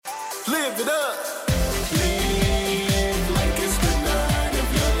live it up. Live like it's the night of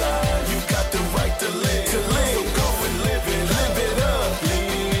your life. You got the right to live. So go and live it up.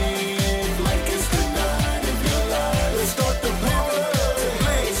 Live like it's the night of your life. Let's start the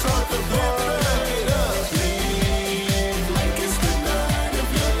party. Start the party. Live it up. Live like it's the night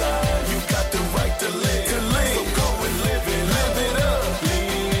of your life. You got the right to live. So go and live it up.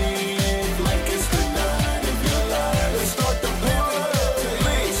 Live like it's the night of your life. Let's start the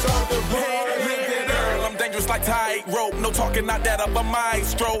party. Start the party. Live it up. Girl, I'm dangerous like tightrope. No talking, not that of a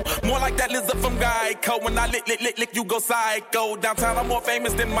maestro. More like that lizard from Geico. When I lick, you go psycho. Downtown, I'm more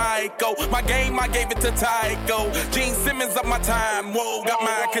famous than Michael. My game, I gave it to Tycho. Gene Simmons up my time. Whoa, got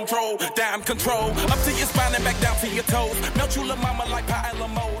mind control. Damn control. Up to your spine and back down to your toes. Melt you, little mama, like pie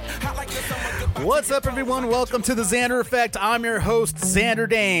mode. Hot like the summer. What's up, everyone? Welcome to the Xander Effect. I'm your host, Xander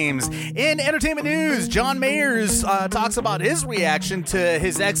Dames. In entertainment news, John Mayers talks about his reaction to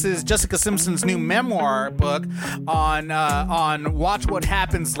his ex's Jessica Simpson's new memoir book on Watch What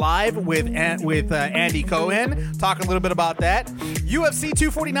Happens Live with Andy Cohen. Talk a little bit about that. UFC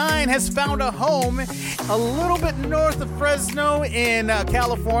 249 has found a home a little bit north of Fresno in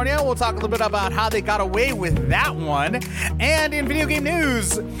California. We'll talk a little bit about how they got away with that one. And in video game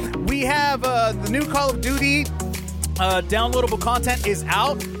news, we have the new Call of Duty downloadable content is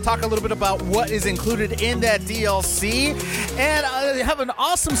out. Talk a little bit about what is included in that DLC. And I have an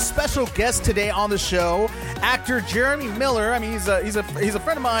awesome special guest today on the show, actor Jeremy Miller. I mean, he's a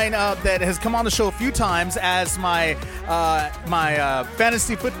friend of mine that has come on the show a few times as my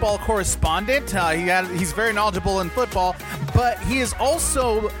fantasy football correspondent. He's very knowledgeable in football, but he is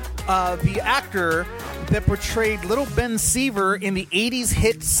also the actor that portrayed Little Ben Seaver in the 80s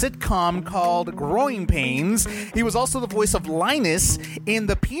hit sitcom called Growing Pains. He was also the voice of Linus in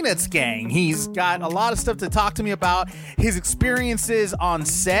the Peanuts Gang. He's got a lot of stuff to talk to me about, his experiences on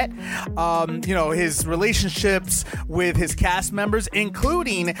set, his relationships with his cast members,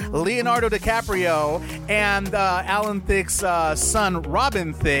 including Leonardo DiCaprio and Alan Thicke's son,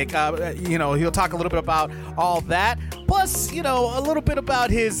 Robin Thicke. He'll talk a little bit about all that. Plus, a little bit about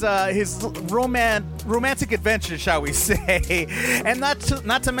his romantic adventure, shall we say. And not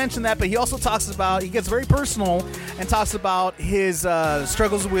to mention that, but he also he gets very personal and talks about his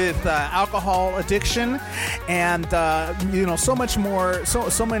struggles with alcohol addiction and so much more,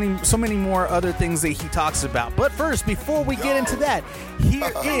 so many more other things that he talks about. But first, before we get into that,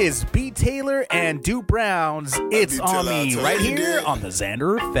 here is B. Taylor and Du Brown's "It's On Me" right here on the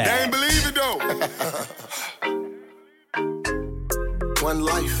Xander Effect. I ain't believe it though. One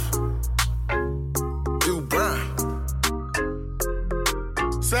life. Du Brown.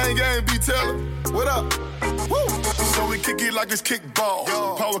 Same game, B. Taylor. What up? Woo! So we kick it like it's kickball.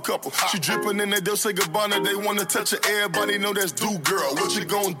 Power couple. She drippin' in that Dolce Gabbana. They wanna touch her. Everybody know that's Do Girl. What you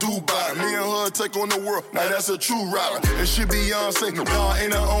gon' do about it? Me and her take on the world. Now that's a true rider. And she Beyonce. Y'all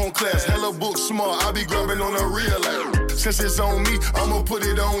in her own class. Hella book smart. I be grabbing on her real life. Since it's on me, I'ma put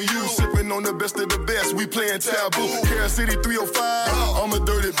it on you. Sippin' on the best of the best. We playin' taboo. Kansas City 305. I'm a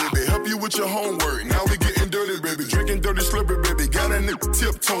dirty baby. Help you with your homework. Now we getting dirty, baby. Drinking dirty slippery, baby. Got a nigga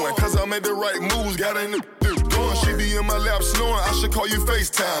tiptoeing. Cause I made the right moves. Got a nigga going. She be in my lap snoring. I should call you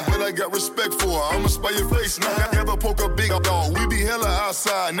FaceTime. But I got respect for her. I'ma spy your face now. Never poke a big dog. We be hella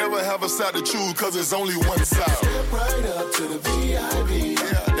outside. Never have a side to choose. Cause it's only one side. Step right up to the VIP.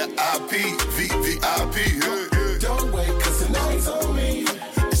 Yeah, the IP. VIP. Yeah. Don't wait, cause tonight's on me.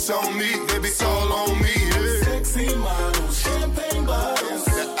 It's on me, baby, it's all on me. Yeah. Sexy models, champagne bottles.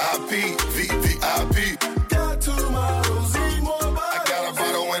 The IP, VIP. Got two models, need more bottles. I got a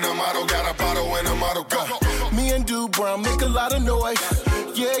bottle and a model, got a bottle and a model. Go. Me and Du Brown make a lot of noise.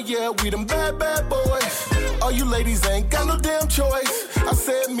 Yeah, we them bad boys. All you ladies ain't got no damn choice. I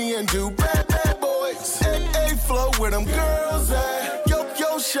said me and Du, bad boys. A flow where them girls at.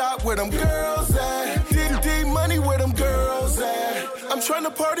 Yo shop where them girls at. D money where them girls at. I'm trying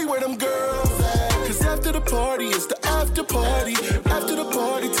to party where them girls at. Cause after the party, it's the after party. After the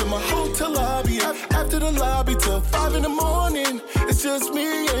party to my hotel lobby. After the lobby till 5 in the morning. It's just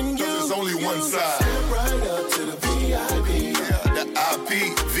me and you. Cause there's only one side. Step right up to the VIP. Yeah, the IP,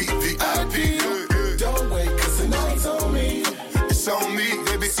 VIP. Don't wait, cause tonight's on me. It's on me,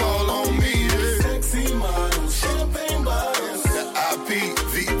 baby, it's all on me. Yeah. Sexy models, champagne bottles. The IP,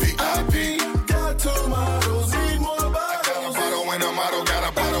 VIP. Got two models, need more bottles. I got a bottle and a model, got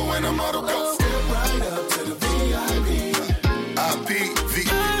a bottle and a model. Go. Step right up to the VIP. IP,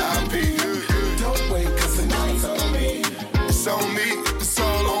 VIP. Don't wait, cause tonight's on me. It's on me, it's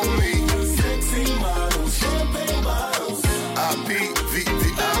all on me. Sexy models, champagne bottles. IP,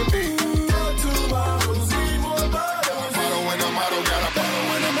 VIP. Got two models, need more bottles. Got a bottle and a model, got a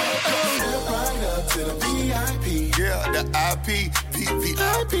bottle and a model. VIP,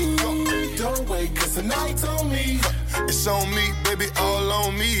 VIP. Don't wait, cause tonight's on me. It's on me, baby, all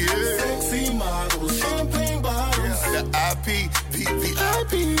on me, yeah. Sexy models, champagne bottles. The IP,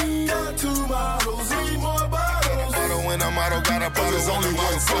 VIP. Got 2 models, need more bottles. Bottle when I'm out, got a bottle. There's only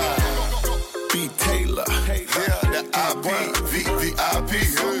one side. B. Taylor. Yeah, the IP, VIP.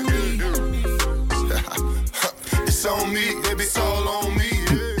 It's on me, baby, all on me,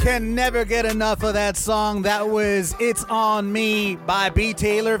 yeah. Can never get enough of that song. That was It's On Me by B.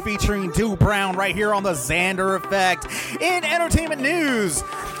 Taylor featuring Du Brown right here on the Xander Effect. In entertainment news,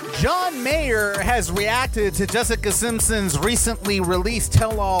 John Mayer has reacted to Jessica Simpson's recently released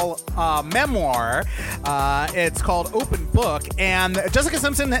tell-all memoir. It's called Open Book, and Jessica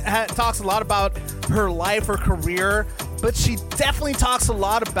Simpson talks a lot about her life, her career, but she definitely talks a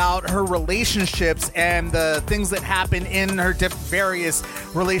lot about her relationships and the things that happened in her various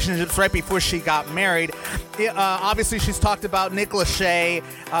relationships right before she got married. Obviously, she's talked about Nick Lachey.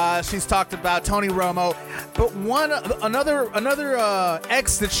 She's talked about Tony Romo. But another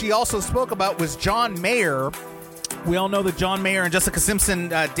ex that she also spoke about was John Mayer. We all know that John Mayer and Jessica Simpson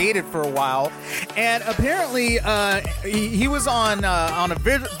dated for a while, and apparently he was on a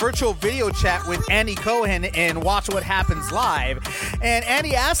virtual video chat with Andy Cohen in Watch What Happens Live, and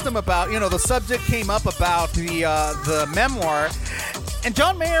Andy asked him about, the subject came up about the memoir, and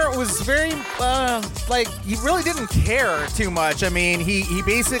John Mayer was very he really didn't care too much. I mean, he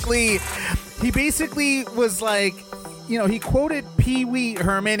basically was like, he quoted Pee Wee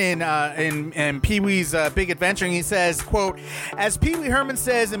Herman in Pee Wee's Big Adventure, and he says, quote, "As Pee Wee Herman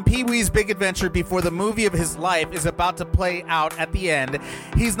says in Pee Wee's Big Adventure before the movie of his life is about to play out at the end,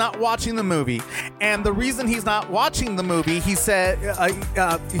 he's not watching the movie. And the reason he's not watching the movie, he said,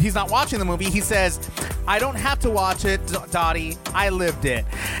 he says, I don't have to watch it, Dottie, I lived it.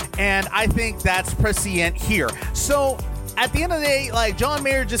 And I think that's prescient here." So at the end of the day, John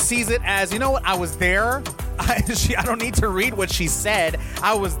Mayer just sees it as, I was there. I don't need to read what she said.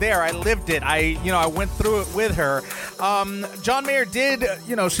 I was there. I lived it. I went through it with her. John Mayer did,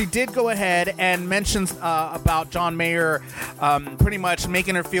 she did go ahead and mention about John Mayer pretty much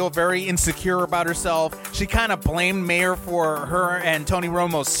making her feel very insecure about herself. She kind of blamed Mayer for her and Tony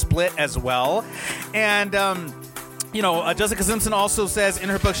Romo's split as well. And, Jessica Simpson also says in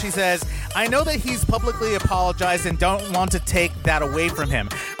her book, she says, "I know that he's publicly apologized and don't want to take that away from him.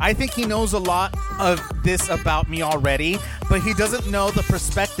 I think he knows a lot of this about me already, but he doesn't know the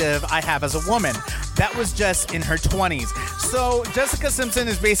perspective I have as a woman. That was just in her 20s. So Jessica Simpson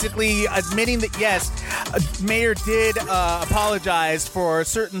is basically admitting that, yes, Mayer did apologize for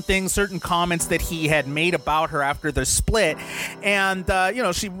certain things, certain comments that he had made about her after their split. And,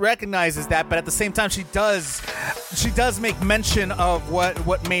 she recognizes that, but at the same time, she does make mention of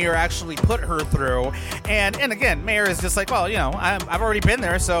what Mayer actually put her through. And again, Mayer is just like, well, I've already been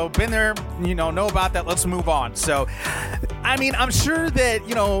there, so been there, know about that, let's move on. So, I mean, I'm sure that,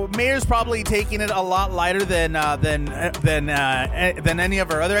 Mayer's probably taking it a lot lighter than any of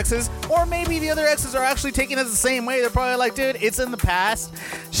her other exes, or maybe the other exes are actually taking it the same way. They're probably like, dude, it's in the past.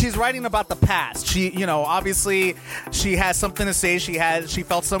 She's writing about the past. She, obviously she has something to say. She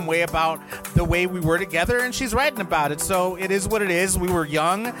felt some way about the way we were together, and she's writing about it. So it is what it is. We were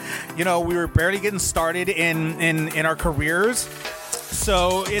young, we were barely getting started in our careers.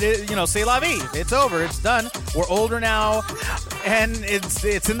 So it is, c'est la vie. It's over. It's done. We're older now, and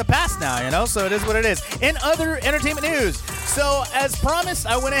it's in the past now, so it is what it is. In other entertainment news, so as promised,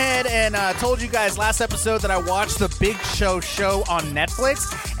 I went ahead and told you guys last episode that I watched the Big Show on Netflix,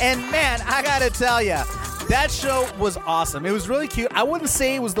 and man, I gotta tell you, that show was awesome. It was really cute. I wouldn't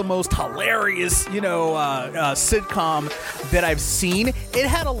say it was the most hilarious, sitcom that I've seen. It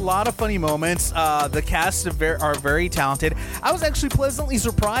had a lot of funny moments. The cast are very talented. I was actually pleasantly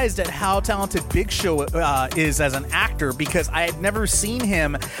surprised at how talented Big Show is as an actor, because I had never seen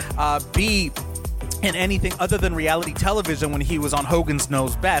him be in anything other than reality television when he was on Hogan's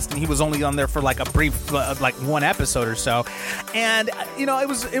Knows Best, and he was only on there for a brief one episode or so. And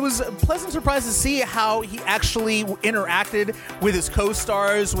it was a pleasant surprise to see how he actually interacted with his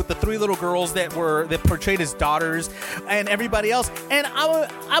co-stars, with the 3 little girls that portrayed his daughters, and everybody else. And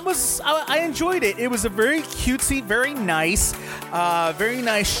I enjoyed it. It was a very cutesy, very nice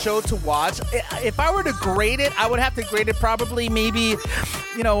show to watch. If I were to grade it, I would have to grade it probably maybe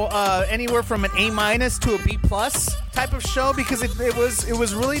anywhere from an A- to a B+ type of show, because it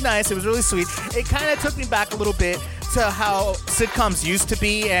was really nice. It was really sweet. It kind of took me back a little bit to how sitcoms used to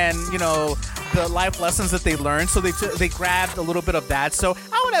be, and the life lessons that they learned. So they grabbed a little bit of that. So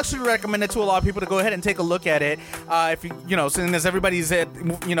I would actually recommend it to a lot of people to go ahead and take a look at it. If seeing as everybody's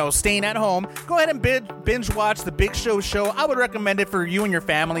staying at home, go ahead and binge watch the Big Show show. I would recommend it for you and your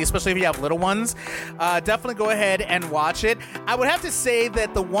family, especially if you have little ones. Definitely go ahead and watch it. I would have to say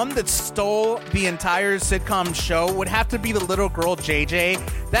that the one that stole the entire sitcom show would have to be the little girl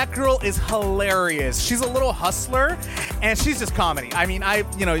JJ. That girl is hilarious. She's a little hustler, and she's just comedy. I mean,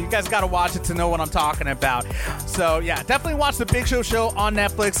 you guys got to watch it to know what I'm talking about. So yeah, definitely watch the Big Show show on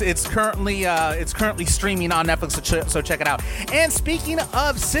Netflix. It's currently streaming on Netflix, so check it out. And speaking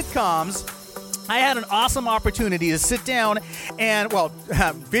of sitcoms, I had an awesome opportunity to sit down and,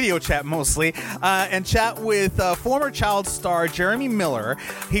 video chat mostly, and chat with former child star Jeremy Miller.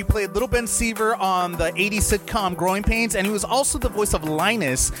 He played Little Ben Seaver on the 80s sitcom Growing Pains, and he was also the voice of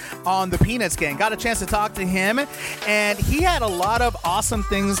Linus on the Peanuts Gang. Got a chance to talk to him, and he had a lot of awesome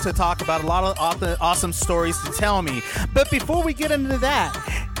things to talk about, a lot of awesome stories to tell me. But before we get into that,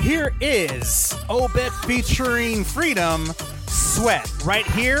 here is Obek featuring Freedom, Sweat, right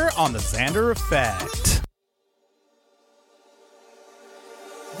here on the Xander Effect.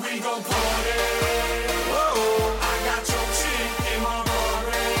 We gon' party. Whoa, I got your chick in my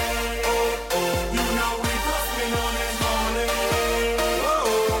body. You know we puffin' on this morning. Whoa,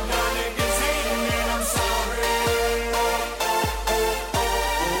 y'all niggas hatin' and I'm sorry.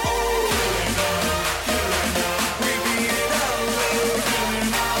 We be in LA,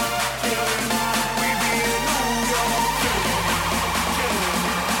 killing up. We be in New York,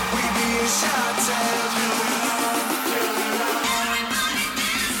 we be in Chi-Town.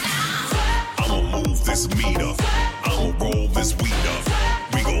 This meat up, I'ma roll this weed up.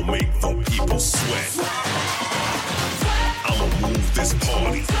 We gon' make the people sweat. I'ma move this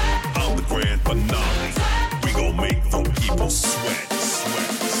party, I'm the grand finale. We gon' make the people sweat,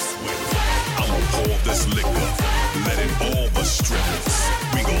 sweat, sweat. I'ma pour this liquor, letting all the strippers.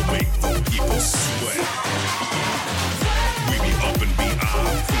 We gon' make the people sweat. We be up in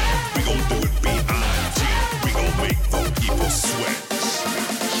B.I.P. We gon' do it B.I.G. We gon' make the people sweat.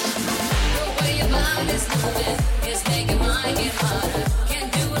 It's moving, it's making mine get harder.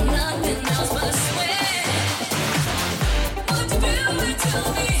 Can't do nothing else but sweat. What you do to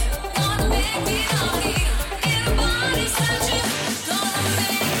me, gonna make me naughty. Anybody's touching, gonna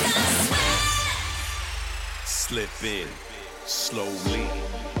make us sweat. Slip in, slowly,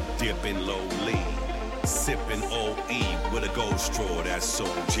 dipping lowly, sipping OE with a gold straw, that's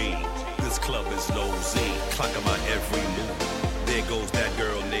OG. This club is nosy, clocking my every move. There goes that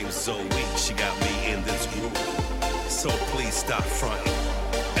girl named Zoe, she got me in this groove. So please stop fronting.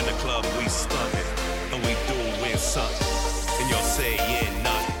 In the club we stunting, and we doing something. And y'all say yeah,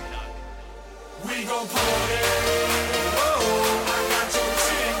 nothing. We gon' party. Whoa, I got your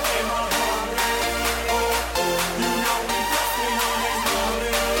chick in my body. You know we puffin' on this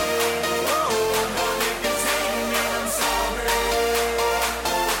body. Whoa, y'all niggas hatin' and I'm sorry.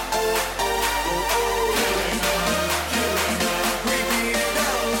 Killing up. We be in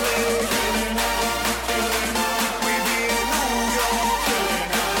LA. Killing up. We be in New York.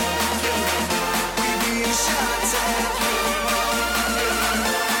 Killing up. We be in Chi-Town.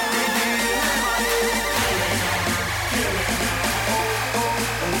 We be in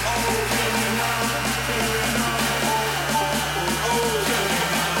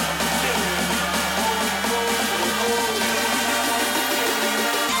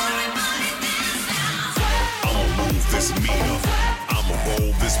I'ma move this meat up, I'ma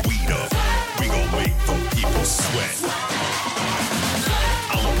roll this weed up. We gon' make the people sweat.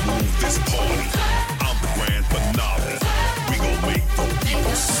 I'ma move this party, I'm the grand finale. We gon' make the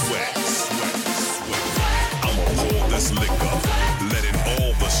people sweat, sweat, sweat. I'ma pour this liquor, letting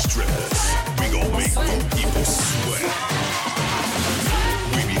all the strippers. We gon' make the people sweat.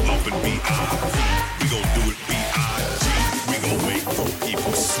 We be up in B.I.P. We gon' do it B.I.G. We gon' make the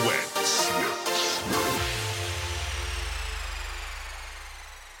people sweat.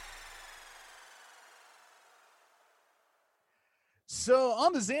 So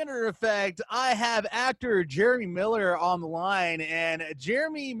on the Xander Effect, I have actor Jeremy Miller on the line. And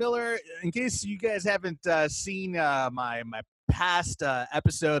Jeremy Miller, in case you guys haven't seen my past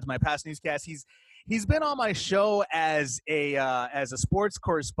episodes, my past newscasts, he's been on my show as a sports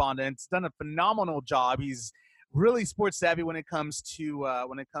correspondent. He's done a phenomenal job. He's really sports savvy when it comes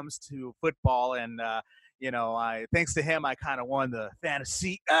to football, and thanks to him, I kind of won the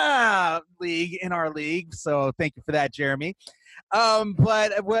fantasy league in our league. So thank you for that, Jeremy.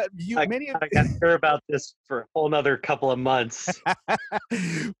 But what you I many of got to hear about this for a whole nother couple of months.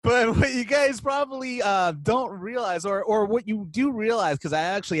 but what you guys probably don't realize, or what you do realize, because I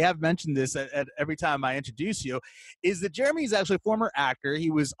actually have mentioned this at every time I introduce you, is that Jeremy is actually a former actor.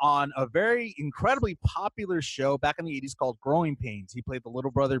 He was on a very incredibly popular show back in the 80s called Growing Pains. He played the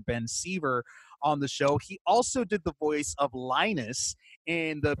little brother Ben Seaver on the show. He also did the voice of Linus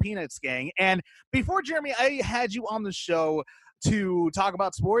in the Peanuts gang. And before, Jeremy, I had you on the show to talk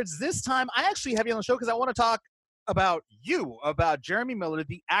about sports. This time, I actually have you on the show because I want to talk about you, about Jeremy Miller,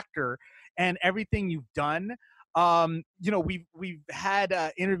 the actor, and everything you've done. We've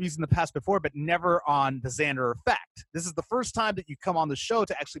had interviews in the past before, but never on the Xander Effect. This is the first time that you come on the show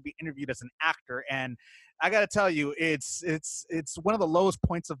to actually be interviewed as an actor, and I got to tell you, it's one of the lowest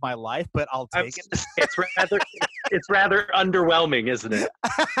points of my life, but I'll take it. It's rather underwhelming, isn't it?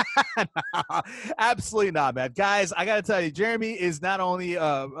 No, absolutely not, man. Guys, I got to tell you, Jeremy is not only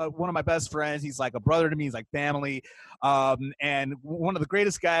one of my best friends, he's like a brother to me, he's like family, and one of the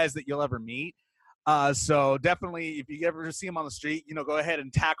greatest guys that you'll ever meet. So definitely, if you ever see him on the street, go ahead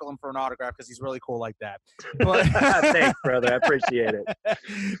and tackle him for an autograph because he's really cool like that. But thanks, brother. I appreciate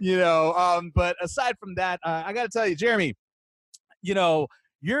it. But aside from that, I got to tell you, Jeremy,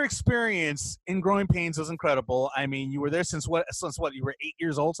 your experience in Growing Pains was incredible. I mean, you were there since what? You were 8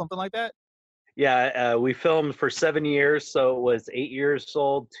 years old, something like that? Yeah, we filmed for 7 years, so it was 8 years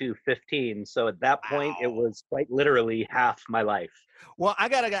old to 15. So at that point, it was quite literally half my life. Well, I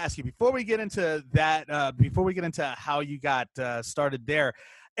gotta ask you before we get into that. Before we get into how you got started there,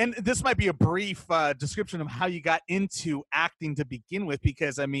 and this might be a brief description of how you got into acting to begin with,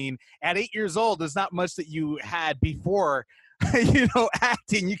 because I mean, at 8 years old, there's not much that you had before.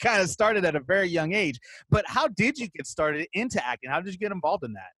 Acting. You kind of started at a very young age. But how did you get started into acting? How did you get involved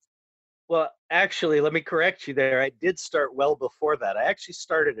in that? Well, actually, let me correct you there. I did start well before that. I actually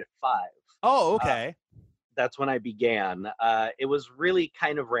started at 5. Oh, okay. That's when I began. It was really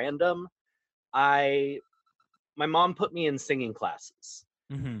kind of random. My mom put me in singing classes,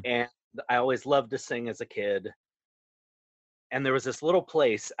 and I always loved to sing as a kid. And there was this little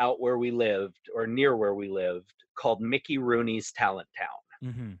place out where we lived, or near where we lived, called Mickey Rooney's Talent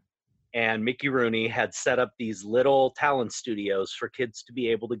Town. And Mickey Rooney had set up these little talent studios for kids to be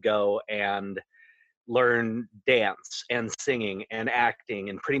able to go and learn dance and singing and acting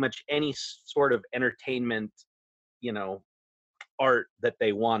and pretty much any sort of entertainment, art that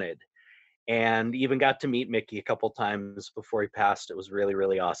they wanted. And even got to meet Mickey a couple times before he passed. It was really,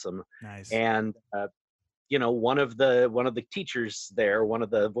 really awesome. Nice. And one of the teachers there, one of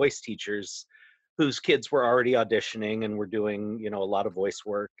the voice teachers, whose kids were already auditioning and were doing, a lot of voice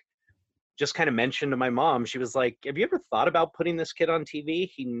work, just kind of mentioned to my mom. She was like, "Have you ever thought about putting this kid on TV?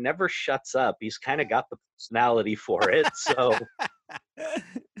 He never shuts up. He's kind of got the personality for it." So,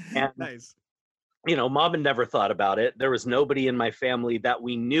 and, nice. Mom had never thought about it. There was nobody in my family that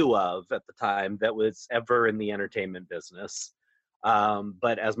we knew of at the time that was ever in the entertainment business.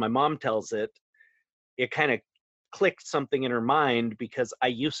 But as my mom tells it, it kind of clicked something in her mind, because I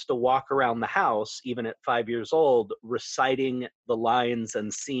used to walk around the house, even at 5 years old, reciting the lines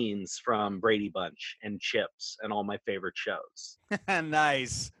and scenes from Brady Bunch and Chips and all my favorite shows.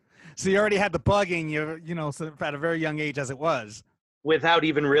 Nice. So you already had the bug in you, so at a very young age as it was. Without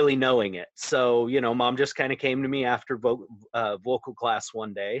even really knowing it. So, mom just kind of came to me after vocal class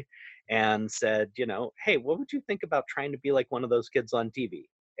one day and said, "Hey, what would you think about trying to be like one of those kids on TV?"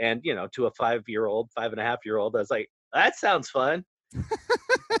 And, to a 5.5-year-old, I was like, "That sounds fun."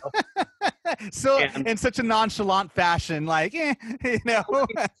 So in such a nonchalant fashion, like,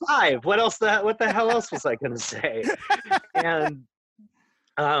 5. What the hell else was I going to say? And,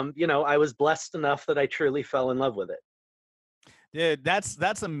 I was blessed enough that I truly fell in love with it. Dude,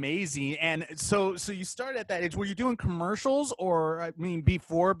 that's amazing. And so you started at that age. Were you doing commercials, or I mean,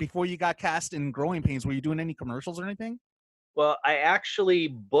 before you got cast in Growing Pains, were you doing any commercials or anything? Well, I actually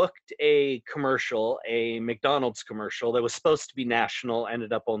booked a McDonald's commercial that was supposed to be national,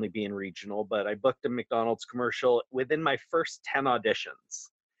 ended up only being regional, but I booked a McDonald's commercial within my first 10 auditions.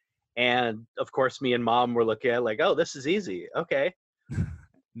 And of course, me and mom were looking at like, "Oh, this is easy. Okay."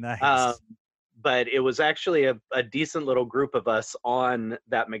 Nice. But it was actually a decent little group of us on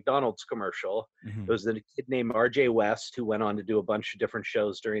that McDonald's commercial. It was a kid named RJ West, who went on to do a bunch of different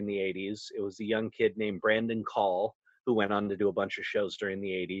shows during the 80s. It was a young kid named Brandon Call, who went on to do a bunch of shows during the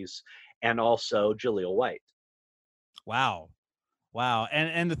 80s, and also Jaleel White. Wow.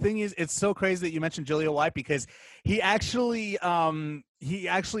 And the thing is, it's so crazy that you mentioned Jaleel White, because he actually,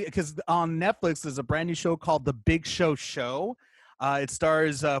 because on Netflix, there's a brand new show called The Big Show Show. It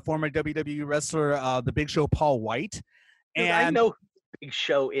stars former WWE wrestler, The Big Show, Paul White. Dude, I know who Big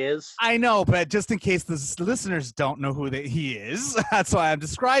Show is. I know, but just in case the listeners don't know who he is, that's why I'm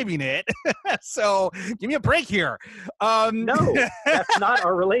describing it. So give me a break here. No, that's not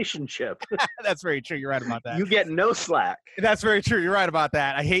our relationship. That's very true. You're right about that. You get no slack. That's very true. You're right about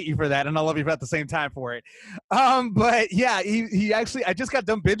that. I hate you for that, and I love you at the same time for it. But yeah, he actually, I just got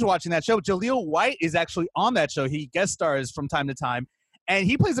done binge watching that show. Jaleel White is actually on that show. He guest stars from time to time, and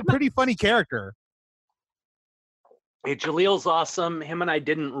he plays a pretty funny character. Hey, Jaleel's awesome. Him and I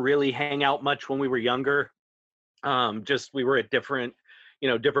didn't really hang out much when we were younger. Just we were at different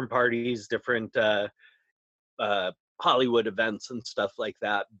parties, different Hollywood events and stuff like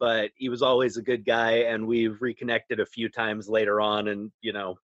that. But he was always a good guy, and we've reconnected a few times later on. And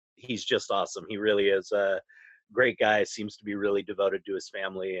he's just awesome. He really is a great guy. Seems to be really devoted to his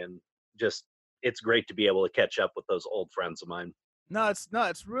family, and just it's great to be able to catch up with those old friends of mine. No,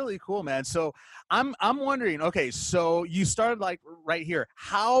 it's really cool, man. So I'm wondering, okay, so you started like right here.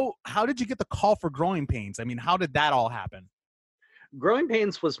 How did you get the call for Growing Pains? I mean, how did that all happen? Growing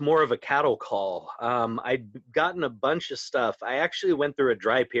Pains was more of a cattle call. I'd gotten a bunch of stuff. I actually went through a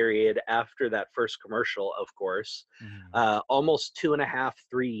dry period after that first commercial, of course. Almost 2.5,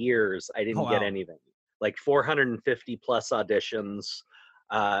 3 years, I didn't get anything. Like 450 plus auditions.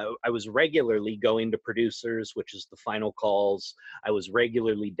 I was regularly going to producers, which is the final calls. I was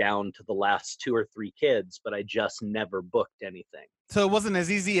regularly down to the last 2 or 3 kids, but I just never booked anything. So it wasn't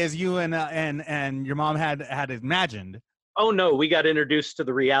as easy as you and your mom had imagined. Oh no, we got introduced to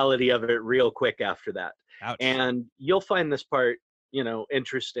the reality of it real quick after that. Ouch. And you'll find this part,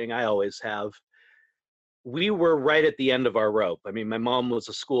 interesting. I always have. We were right at the end of our rope. I mean, my mom was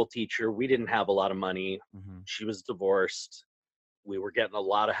a school teacher. We didn't have a lot of money. She was divorced. We were getting a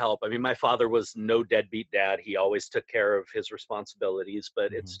lot of help. I mean, my father was no deadbeat dad. He always took care of his responsibilities,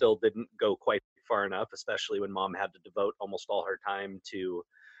 but it still didn't go quite far enough, especially when mom had to devote almost all her time to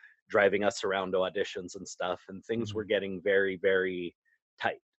driving us around to auditions and stuff. And things were getting very, very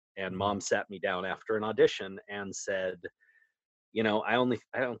tight. And mom sat me down after an audition and said, I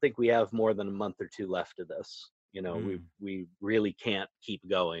don't think we have more than a month or 2 left of this. We really can't keep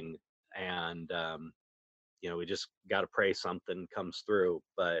going. And, we just got to pray something comes through.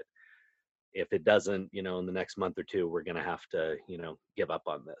 But if it doesn't, in the next month or 2, we're going to have to, give up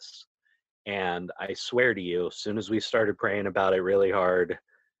on this. And I swear to you, as soon as we started praying about it really hard,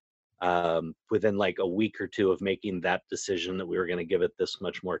 within like a week or 2 of making that decision that we were going to give it this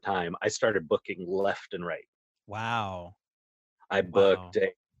much more time, I started booking left and right. Wow. I booked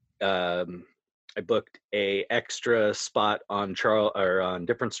a extra spot on on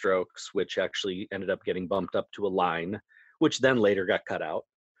Different Strokes, which actually ended up getting bumped up to a line, which then later got cut out.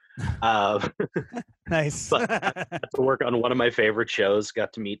 Nice. But I got to work on one of my favorite shows.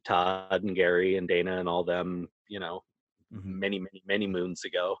 Got to meet Todd and Gary and Dana and all them, many, many, many moons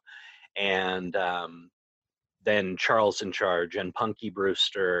ago. And then Charles in Charge and Punky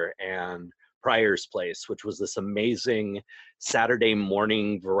Brewster and Pryor's Place, which was this amazing Saturday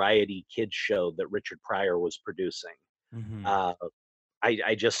morning variety kids show that Richard Pryor was producing.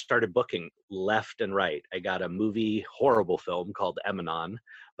 I just started booking left and right. I got a horrible film called Emanon,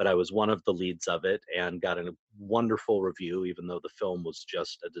 but I was one of the leads of it and got a wonderful review, even though the film was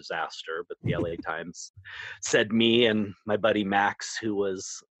just a disaster. But the LA Times said me and my buddy Max, who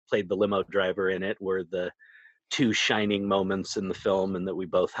played the limo driver in it, were the 2 shining moments in the film, and that we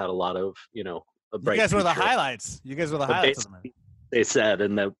both had a lot of, a bright You guys were the future. highlights. You gues were the highlights of them. They said,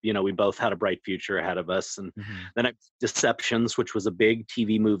 and that, we both had a bright future ahead of us. And then Deceptions, which was a big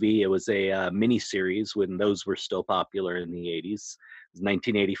TV movie. It was a mini series when those were still popular in the 80s. It was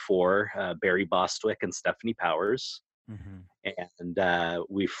 1984, Barry Bostwick and Stephanie Powers. And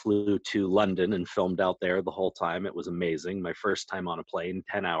we flew to London and filmed out there the whole time. It was amazing. My first time on a plane,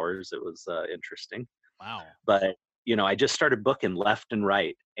 10 hours. It was interesting. Wow. But, I just started booking left and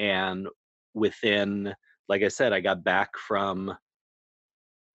right. And within, like I said, I got back from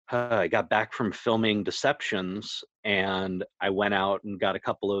filming Deceptions, and I went out and got a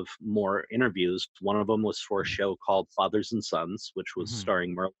couple of more interviews. One of them was for a show called Fathers and Sons, which was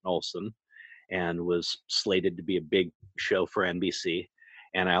starring Merlin Olsen and was slated to be a big show for NBC.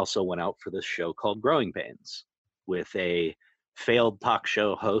 And I also went out for this show called Growing Pains with a failed talk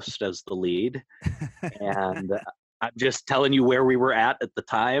show host as the lead. And I'm just telling you where we were at the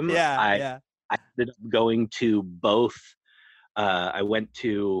time. I ended up going to both. I went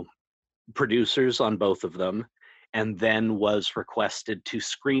to producers on both of them, and then was requested to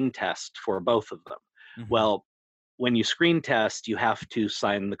screen test for both of them. Well, when you screen test, you have to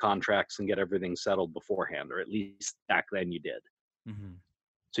sign the contracts and get everything settled beforehand, or at least back then you did.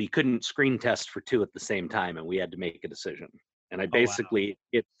 So you couldn't screen test for two at the same time, and we had to make a decision. And Oh wow.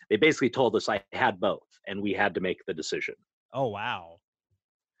 they basically told us I had both, and we had to make the decision. Oh wow.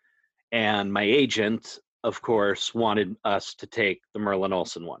 And my agent, of course, wanted us to take the Merlin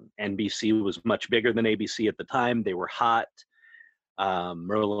Olsen one. NBC was much bigger than ABC at the time. They were hot.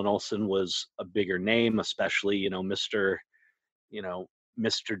 Merlin Olsen was a bigger name, especially, you know, Mr.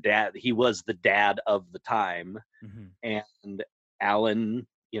 Dad. He was the dad of the time. And Alan,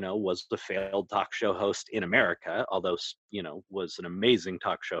 was the failed talk show host in America, although, was an amazing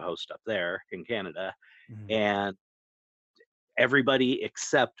talk show host up there in Canada. And everybody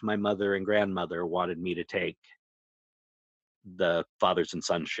except my mother and grandmother wanted me to take the Fathers and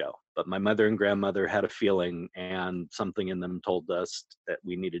Sons show. But my mother and grandmother had a feeling, and something in them told us that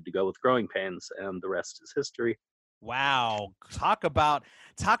we needed to go with Growing Pains, and the rest is history. Wow, talk about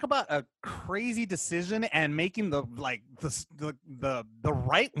a crazy decision and making the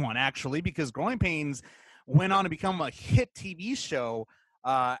right one, actually, because Growing Pains went on to become a hit TV show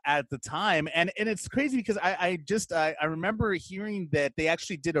at the time, and it's crazy because I remember hearing that they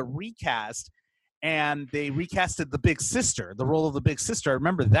actually did a recast, and they recasted the big sister, the role of the big sister. I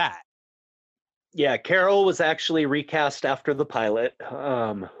remember that. Yeah, Carol was actually recast after the pilot.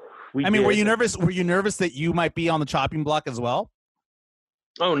 Were you nervous? Were you nervous that you might be on the chopping block as well?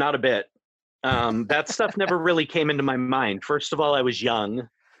 Oh, not a bit. That stuff never really came into my mind. First of all, I was young,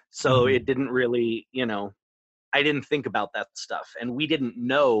 so it didn't really, I didn't think about that stuff. And we didn't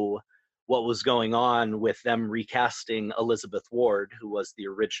know what was going on with them recasting Elizabeth Ward, who was the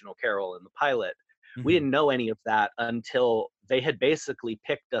original Carol in the pilot. We didn't know any of that until they had basically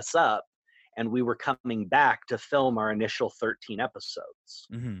picked us up and we were coming back to film our initial 13 episodes.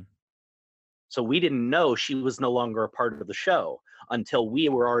 So we didn't know she was no longer a part of the show until we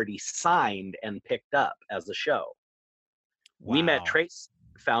were already signed and picked up as a show. Wow. We met Trace,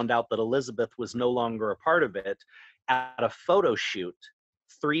 found out that Elizabeth was no longer a part of it at a photo shoot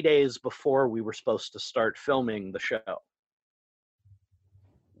 3 days before we were supposed to start filming the show.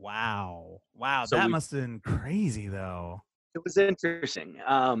 Wow. So that must have been crazy, though. It was interesting.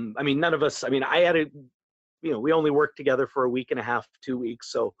 None of us, we only worked together for a week and a half, 2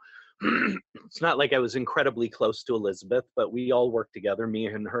 weeks. So it's not like I was incredibly close to Elizabeth, but we all worked together. Me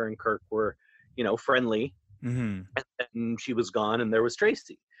and her and Kirk were, friendly. And then she was gone and there was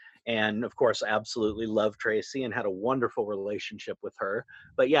Tracy. And of course, I absolutely loved Tracy and had a wonderful relationship with her.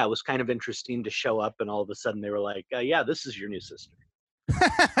 But yeah, it was kind of interesting to show up and all of a sudden they were like, yeah, this is your new sister.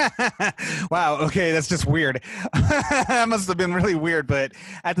 Wow. Okay, that's just weird. That must have been really weird, but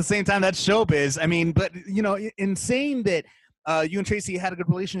at the same time, that's showbiz. But in saying that you and Tracy had a good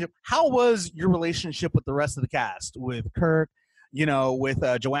relationship, how was your relationship with the rest of the cast? With Kirk,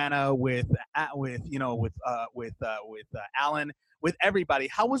 with Joanna, with Alan, with everybody.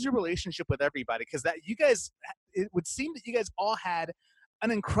 How was your relationship with everybody? Because it would seem that you guys all had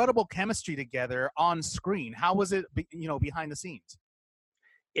an incredible chemistry together on screen. How was it, behind the scenes?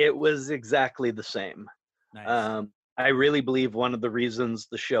 It was exactly the same. Nice. I really believe one of the reasons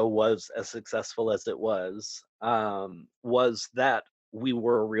the show was as successful as it was that we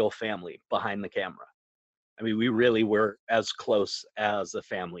were a real family behind the camera. We really were as close as a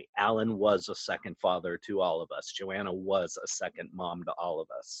family. Alan was a second father to all of us. Joanna was a second mom to all of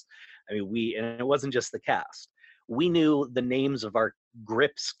us. And it wasn't just the cast. We knew the names of our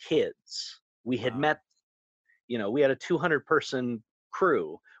Grips kids. We had met, we had a 200-person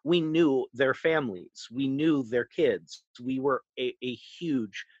crew. We knew their families. We knew their kids. We were a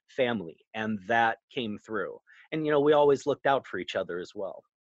huge family, and that came through. And, we always looked out for each other as well.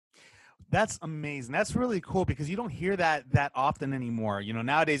 That's amazing. That's really cool because you don't hear that often anymore.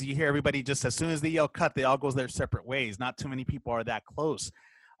 Nowadays you hear everybody just as soon as they yell cut, they all go their separate ways. Not too many people are that close,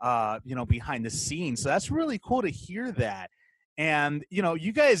 behind the scenes. So that's really cool to hear that. And,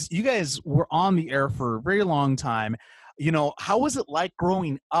 you guys were on the air for a very long time. How was it like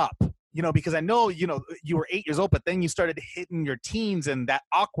growing up? Because I know, you were 8 years old, but then you started hitting your teens and that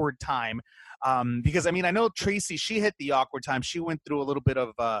awkward time. Because I know Tracy, she hit the awkward time. She went through a little bit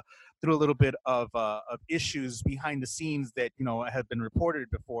of issues behind the scenes that, have been reported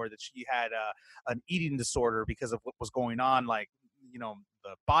before, that she had an eating disorder because of what was going on. Like,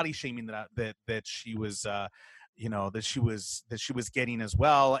 the body shaming that she was, that she was getting as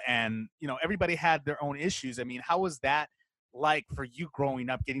well. And, everybody had their own issues. How was that like for you growing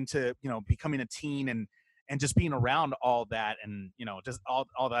up, getting to, becoming a teen and just being around all that and, just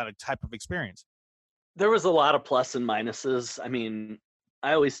all that type of experience? There was a lot of plus and minuses.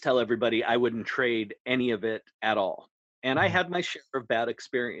 I always tell everybody I wouldn't trade any of it at all. And I had my share of bad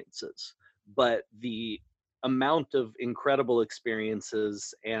experiences, but the amount of incredible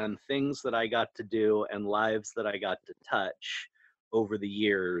experiences and things that I got to do and lives that I got to touch over the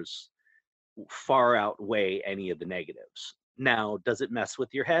years far outweigh any of the negatives. Now, does it mess with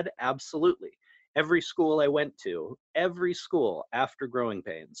your head? Absolutely. Every school I went to, every school after Growing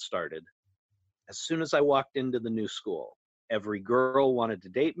Pains started, as soon as I walked into the new school, every girl wanted to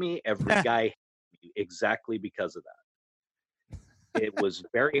date me, every guy hated me exactly because of that. It was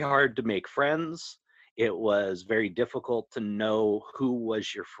very hard to make friends. It was very difficult to know who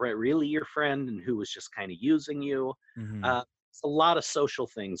was your friend, really your friend, and who was just kind of using you. It's a lot of social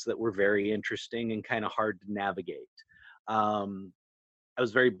things that were very interesting and kind of hard to navigate. I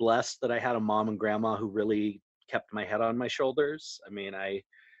was very blessed that I had a mom and grandma who really kept my head on my shoulders. I mean, I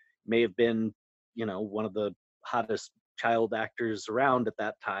may have been, one of the hottest child actors around at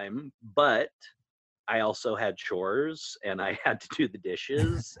that time, but I also had chores and I had to do the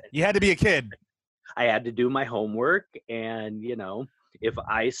dishes. You had to be a kid. I had to do my homework. And, if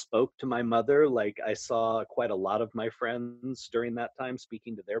I spoke to my mother, like I saw quite a lot of my friends during that time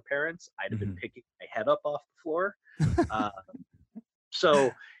speaking to their parents, I'd have been picking my head up off the floor.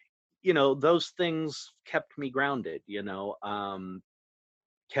 So, those things kept me grounded,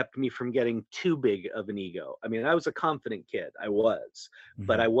 kept me from getting too big of an ego. I mean, I was a confident kid. I was,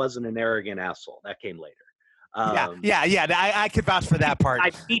 but I wasn't an arrogant asshole. That came later. Yeah. I could vouch for that part.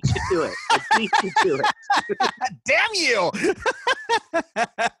 I beat you to it. Damn you!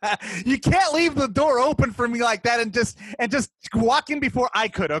 You can't leave the door open for me like that and just walk in before I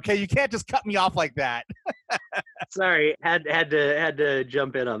could. Okay, you can't just cut me off like that. Sorry, had to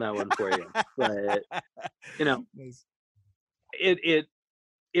jump in on that one for you, but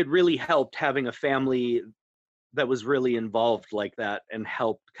it really helped having a family that was really involved like that and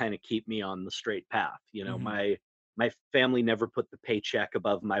helped kind of keep me on the straight path. My family never put the paycheck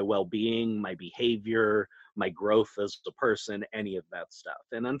above my well-being, my behavior, my growth as a person, any of that stuff.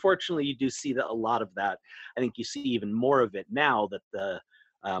 And unfortunately, you do see that a lot of that. I think you see even more of it now that the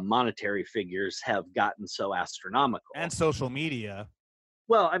monetary figures have gotten so astronomical. And social media.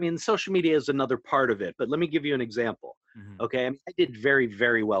 Well, I mean, social media is another part of it, but let me give you an example. Okay, I did very,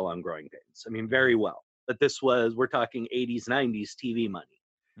 very well on Growing Pains. I mean, very well. But we're talking 80s, 90s TV money.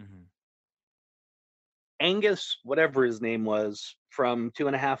 Angus, whatever his name was, from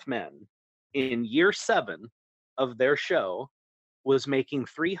 2.5 Men, in year 7 of their show, was making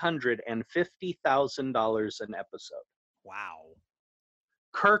 $350,000 an episode. Wow.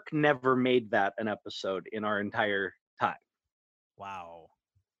 Kirk never made that an episode in our entire time. Wow.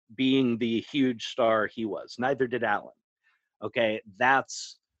 Being the huge star he was. Neither did Alan. Okay,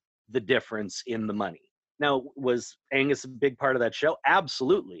 that's the difference in the money. Now, was Angus a big part of that show?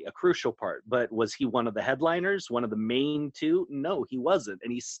 Absolutely, a crucial part. But was he one of the headliners, one of the main two? No, he wasn't.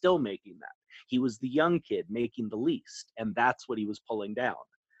 And he's still making that. He was the young kid making the least. And that's what he was pulling down.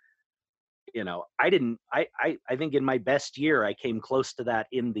 I think in my best year, I came close to that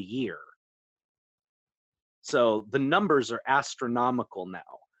in the year. So the numbers are astronomical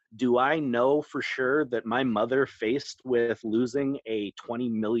now. Do I know for sure that my mother, faced with losing a $20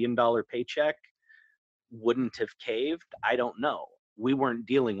 million paycheck, wouldn't have caved? I don't know. We weren't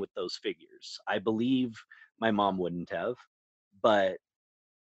dealing with those figures. I believe my mom wouldn't have, but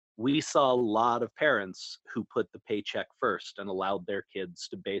we saw a lot of parents who put the paycheck first and allowed their kids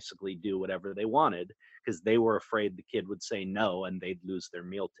to basically do whatever they wanted because they were afraid the kid would say no and they'd lose their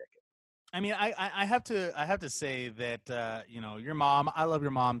meal ticket. I mean, I have to say that your mom, I love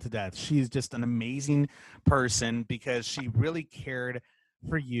your mom to death. She's just an amazing person because she really cared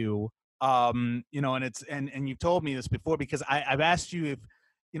for you. And you've told me this before because I've asked you if,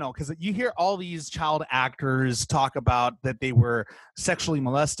 because you hear all these child actors talk about that they were sexually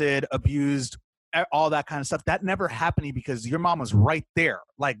molested, abused, all that kind of stuff. That never happened because your mom was right there,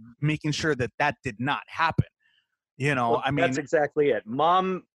 like making sure that did not happen. Well, I mean, that's exactly it.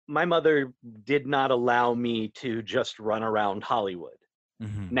 My mother did not allow me to just run around Hollywood.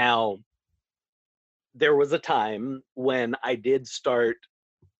 Now, there was a time when I did start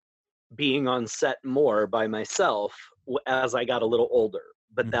being on set more by myself as I got a little older.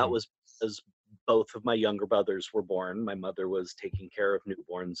 But that was because both of my younger brothers were born. My mother was taking care of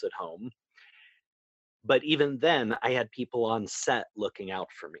newborns at home. But even then, I had people on set looking out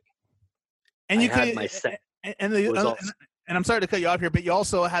for me. And And I'm sorry to cut you off here, but you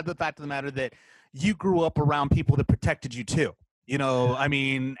also had the fact of the matter that you grew up around people that protected you too. I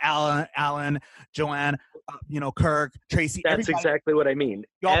mean, Alan, Joanne, Kirk, Tracy. That's exactly what I mean.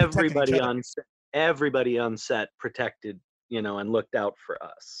 Everybody on set protected, and looked out for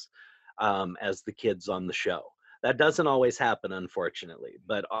us as the kids on the show. That doesn't always happen, unfortunately,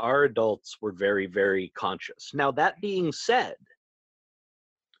 but our adults were very, very conscious. Now, that being said,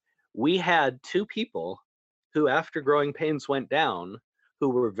 we had two people who, after Growing Pains went down, who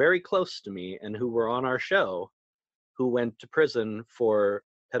were very close to me and who were on our show, who went to prison for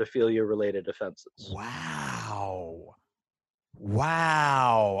pedophilia related offenses. Wow.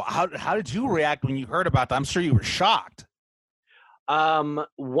 Wow. How did you react when you heard about that? I'm sure you were shocked.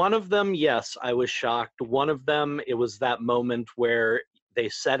 One of them, yes, I was shocked. One of them, it was that moment where they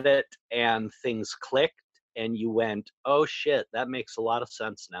said it and things clicked and you went, oh shit, that makes a lot of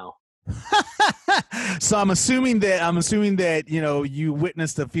sense now. So I'm assuming that you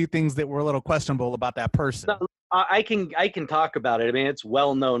witnessed a few things that were a little questionable about that person. No, I can talk about it. I mean, it's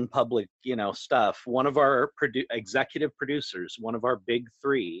well-known public, stuff. One of our executive producers, one of our big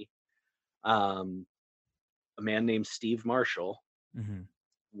three, a man named Steve Marshall, Mm-hmm.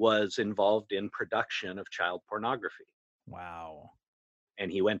 was involved in production of child pornography. Wow.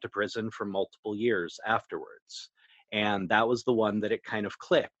 And he went to prison for multiple years afterwards. And that was the one that it kind of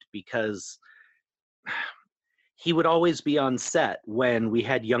clicked, because he would always be on set when we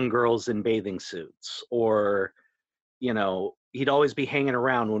had young girls in bathing suits, or he'd always be hanging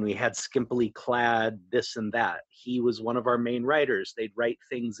around when we had skimpily clad this and that. He was one of our main writers. They'd write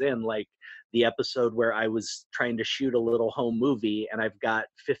things in, like the episode where I was trying to shoot a little home movie and I've got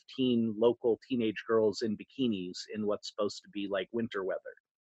 15 local teenage girls in bikinis in what's supposed to be like winter weather.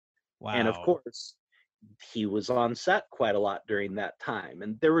 Wow. And of course, he was on set quite a lot during that time.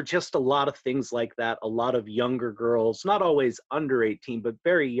 And there were just a lot of things like that. A lot of younger girls, not always under 18, but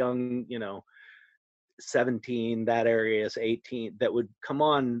very young, 17, that area is 18, that would come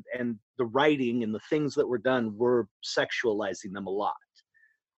on, and the writing and the things that were done were sexualizing them a lot.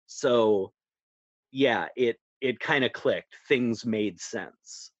 So yeah, it kind of clicked. Things made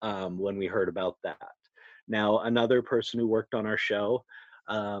sense when we heard about that. Now, another person who worked on our show,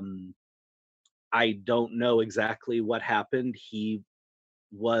 I don't know exactly what happened. He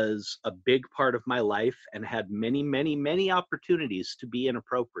was a big part of my life and had many, many, many opportunities to be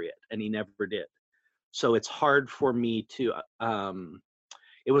inappropriate, and he never did. So it's hard for me to,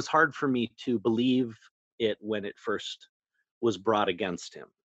 it was hard for me to believe it when it first was brought against him.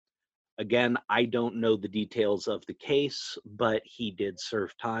 Again, I don't know the details of the case, but he did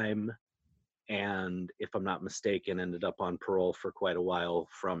serve time, and if I'm not mistaken, ended up on parole for quite a while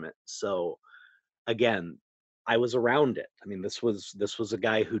from it. So again, I was around it. I mean, this was a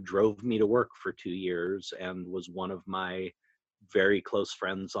guy who drove me to work for 2 years and was one of my very close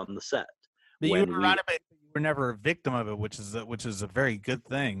friends on the set. But you were around it, but you were never a victim of it, which is a very good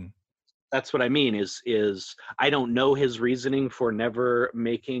thing. That's what I mean is I don't know his reasoning for never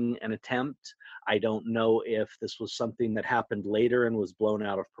making an attempt. I don't know if this was something that happened later and was blown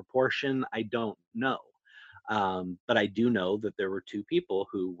out of proportion. I don't know. But I do know that there were two people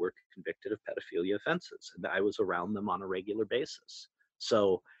who were convicted of pedophilia offenses, and I was around them on a regular basis.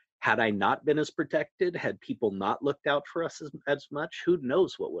 So had I not been as protected, had people not looked out for us as much, who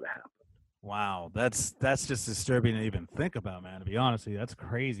knows what would have happened. Wow, that's just disturbing to even think about, man. To be honest with you, that's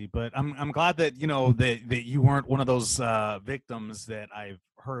crazy. But I'm glad that that you weren't one of those victims that I've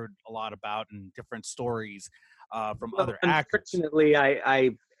heard a lot about in different stories from other actors. Unfortunately,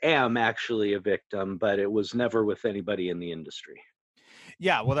 I am actually a victim, but it was never with anybody in the industry.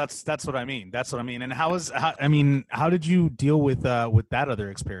 Yeah, well, that's what I mean. That's what I mean. And how did you deal with that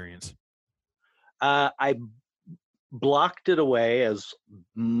other experience? I blocked it away as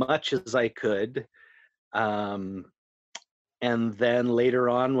much as I could. And then later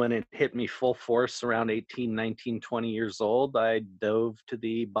on, when it hit me full force around 18, 19, 20 years old, I dove to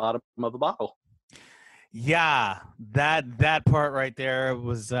the bottom of the bottle. Yeah, that part right there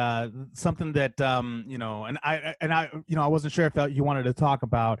was something that and I wasn't sure if you wanted to talk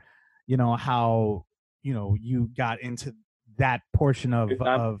about how you got into that portion of your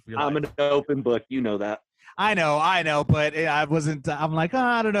life. I'm an open book, you know that. I know, but I wasn't. I'm like,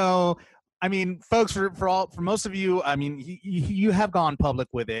 I don't know. I mean, folks, for most of you, I mean, you have gone public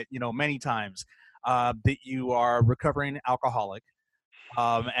with it, many times, that you are recovering alcoholic,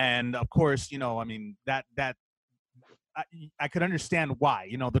 and of course, I mean that I could understand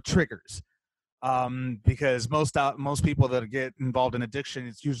why, the triggers, because most people that get involved in addiction,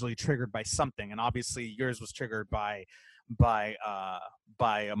 it's usually triggered by something, and obviously yours was triggered by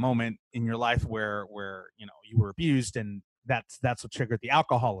a moment in your life where you were abused, and that's what triggered the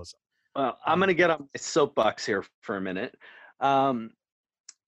alcoholism. Well, I'm going to get on my soapbox here for a minute.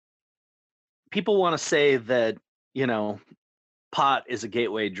 People want to say that, pot is a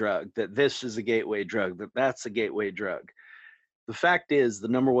gateway drug, that this is a gateway drug, that that's a gateway drug. The fact is, the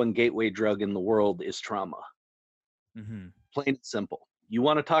number one gateway drug in the world is trauma. Mm-hmm. Plain and simple. You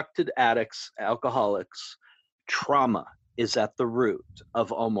want to talk to addicts, alcoholics, trauma is at the root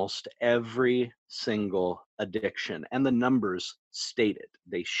of almost every single addiction. And the numbers state it.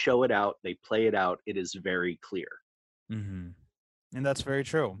 They show it out, they play it out. It is very clear. Mm-hmm. And that's very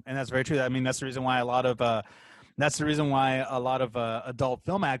true. And that's very true. I mean, that's the reason why a lot of adult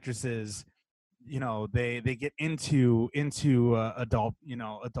film actresses, they get into adult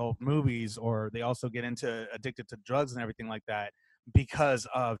movies, or they also get into addicted to drugs and everything like that because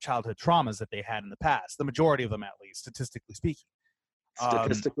of childhood traumas that they had in the past. The majority of them, at least, statistically speaking.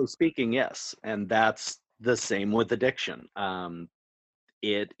 Statistically speaking, yes. And that's the same with addiction.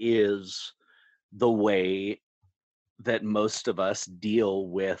 It is the way that most of us deal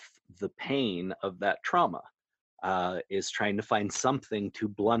with the pain of that trauma, is trying to find something to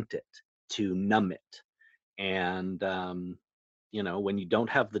blunt it, to numb it. And, when you don't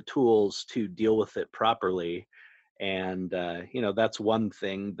have the tools to deal with it properly, and, that's one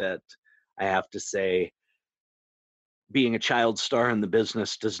thing that I have to say being a child star in the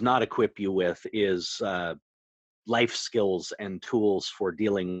business does not equip you with is life skills and tools for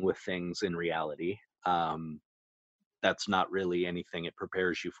dealing with things in reality. That's not really anything it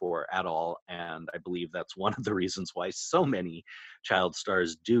prepares you for at all. And I believe that's one of the reasons why so many child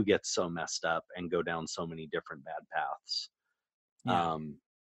stars do get so messed up and go down so many different bad paths. Yeah.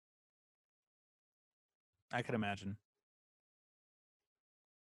 I could imagine.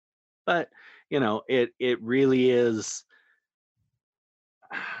 But, it really is.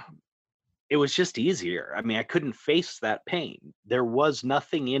 It was just easier. I mean, I couldn't face that pain. There was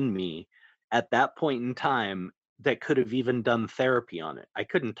nothing in me at that point in time that could have even done therapy on it. I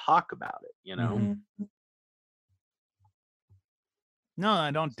couldn't talk about it. Mhm. No,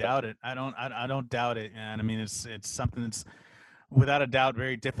 I don't So doubt it. I don't doubt it. And I mean, it's something that's without a doubt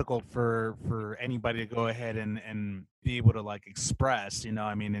very difficult for anybody to go ahead and be able to like express,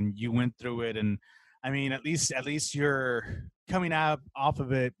 I mean, and you went through it, and I mean, at least you're coming out off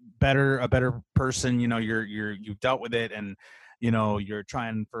of it a better person. You've dealt with it, and you're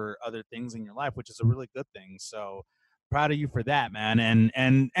trying for other things in your life, which is a really good thing. So proud of you for that, man.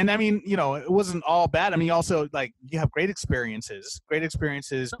 And I mean, it wasn't all bad. I mean, you also, like, you have great experiences being on that's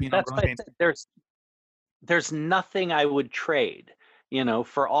growing why I pains. said there's nothing I would trade,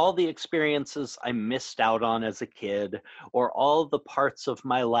 for all the experiences I missed out on as a kid, or all the parts of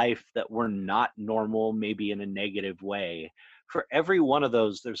my life that were not normal, maybe in a negative way. For every one of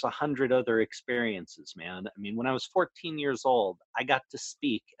those, there's 100 other experiences, man. I mean, when I was 14 years old, I got to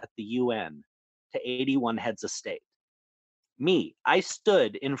speak at the UN to 81 heads of state. I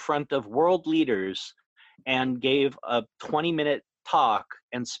stood in front of world leaders and gave a 20-minute talk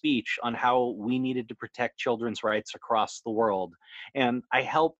and speech on how we needed to protect children's rights across the world. And I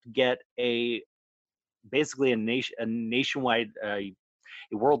helped get basically a nationwide, a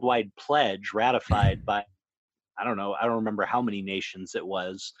worldwide pledge ratified by, I don't know, I don't remember how many nations it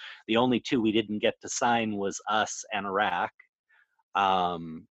was. The only two we didn't get to sign was us and Iraq.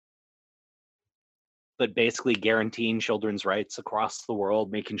 But basically guaranteeing children's rights across the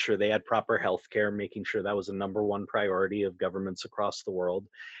world, making sure they had proper health care, making sure that was a number one priority of governments across the world.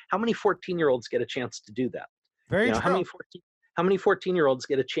 How many 14-year-olds get a chance to do that? Very How true. many 14-year-olds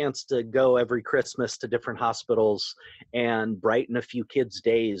get a chance to go every Christmas to different hospitals and brighten a few kids'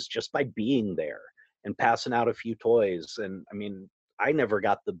 days just by being there and passing out a few toys? And I mean, I never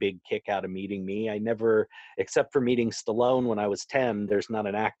got the big kick out of meeting me. I never, except for meeting Stallone when I was 10, there's not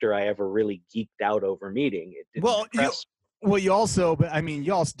an actor I ever really geeked out over meeting. It didn't Well, impress. you also, but I mean,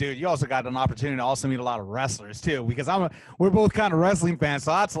 you also got an opportunity to also meet a lot of wrestlers too, because we're both kind of wrestling fans,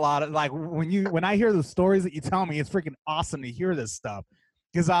 so that's a lot of, like, when I hear the stories that you tell me, it's freaking awesome to hear this stuff.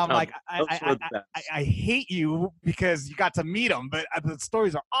 Because I'm Oh, like, those were the best. I hate you because you got to meet them, but the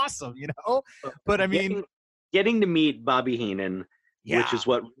stories are awesome, But I mean, Getting to meet Bobby Heenan, which yeah, is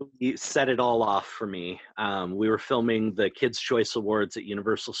what really set it all off for me. We were filming the Kids' Choice Awards at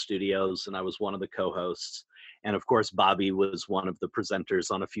Universal Studios, and I was one of the co-hosts. And of course, Bobby was one of the presenters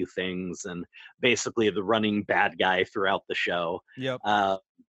on a few things, and basically the running bad guy throughout the show. yep,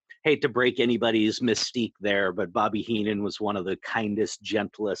 Hate to break anybody's mystique there, but Bobby Heenan was one of the kindest,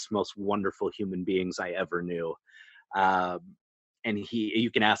 gentlest, most wonderful human beings I ever knew. Um, and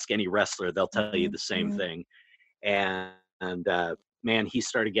you can ask any wrestler, they'll tell you the same thing. And man, he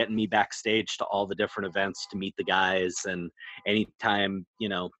started getting me backstage to all the different events to meet the guys. And anytime,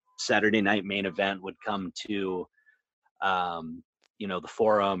 Saturday Night Main Event would come to, the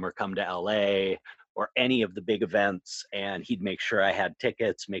Forum or come to LA or any of the big events, and he'd make sure I had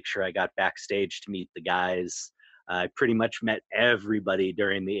tickets, make sure I got backstage to meet the guys. I pretty much met everybody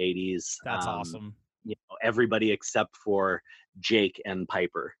during the 80s. that's awesome. everybody except for Jake and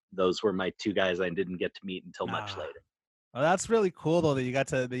Piper. Those were my two guys I didn't get to meet until much later. Well, that's really cool though that you got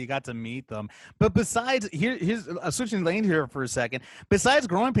to meet them. But besides, here's switching lanes here for a second. Besides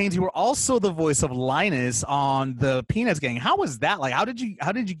Growing Pains, you were also the voice of Linus on the Peanuts Gang. How was that? Like, how did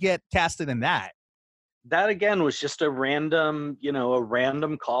you get casted in that? That again was just a random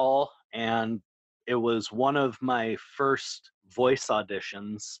call, and it was one of my first voice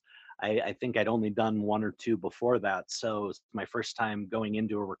auditions. I think I'd only done one or two before that, so it was my first time going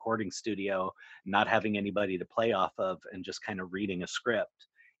into a recording studio, not having anybody to play off of, and just kind of reading a script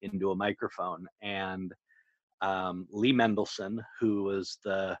into a microphone. And Lee Mendelson, who was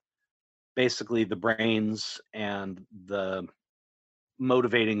basically the brains and the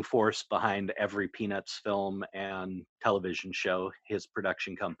motivating force behind every Peanuts film and television show, his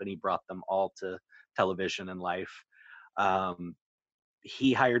production company brought them all to television and life.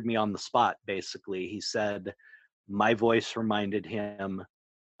 He hired me on the spot, basically. He said my voice reminded him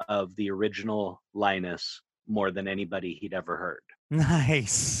of the original Linus more than anybody he'd ever heard.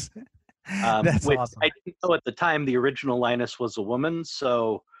 Nice. That's which awesome. I didn't know at the time the original Linus was a woman,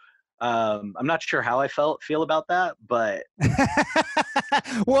 so I'm not sure how I feel about that, but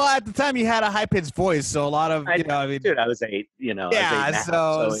well, at the time you had a high pitched voice, so a lot of dude, I was 8, yeah. I was 8 now,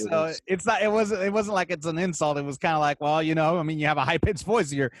 so it's not. It wasn't like it's an insult. It was kind of like, well, I mean, you have a high pitched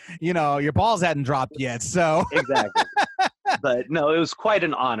voice. Your balls hadn't dropped yet, so exactly. But no, it was quite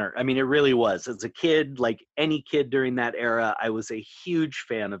an honor. I mean, it really was. As a kid, like any kid during that era, I was a huge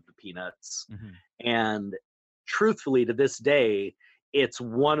fan of the Peanuts, and truthfully, to this day, it's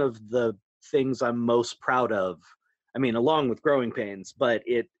one of the things I'm most proud of. I mean, along with Growing Pains, but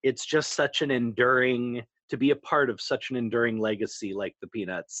it's just such an enduring, to be a part of such an enduring legacy like the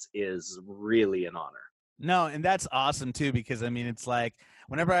Peanuts is really an honor. No, and that's awesome too, because I mean, it's like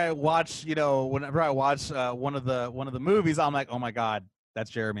whenever I watch one of the movies, I'm like, oh my God, that's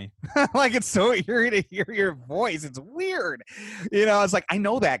Jeremy. Like, it's so eerie to hear your voice. It's weird. It's like, I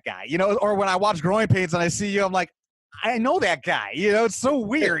know that guy, or when I watch Growing Pains and I see you, I'm like, I know that guy. It's so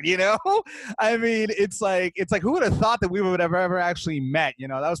weird. I mean, it's like who would have thought that we would have ever actually met?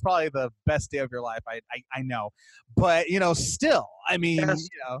 That was probably the best day of your life. I know, but still, I mean,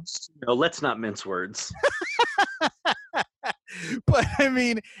 let's not mince words. But I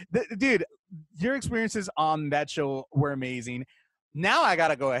mean, dude, your experiences on that show were amazing. Now I got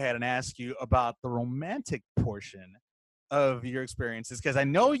to go ahead and ask you about the romantic portion of your experiences, because I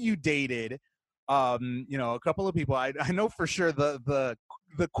know you dated a couple of people. I know for sure the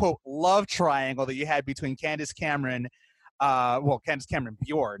quote love triangle that you had between Candace Cameron, Candace Cameron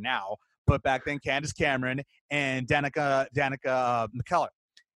Bure now, but back then Candace Cameron and Danica McKellar.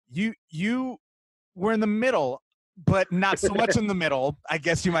 You were in the middle, but not so much in the middle, I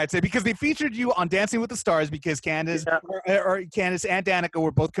guess you might say, because they featured you on Dancing with the Stars because Candace or Candace and Danica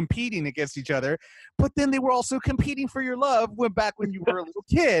were both competing against each other, but then they were also competing for your love back when you were a little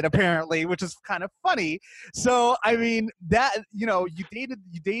kid, apparently, which is kind of funny. So, I mean, that,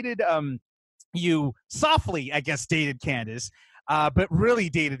 you softly, I guess, dated Candace, but really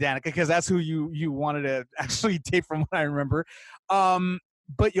dated Danica because that's who you wanted to actually date from what I remember.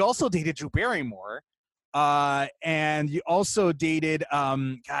 But you also dated Drew Barrymore. And you also dated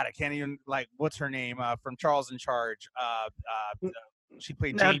God, I can't even, like, what's her name from Charles in Charge? She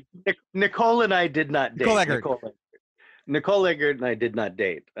played Jane. Nicole and I did not date. Nicole Eggert. Nicole Eggert and I did not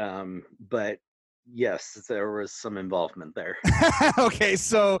date. But yes, there was some involvement there. Okay,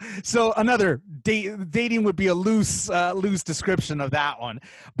 so another dating would be a loose description of that one,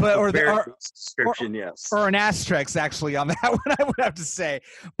 but yes, or an asterisk actually on that one, I would have to say.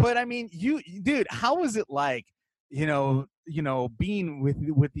 But I mean, dude, how was it like, being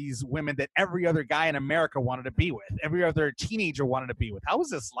with these women that every other guy in America wanted to be with, every other teenager wanted to be with? How was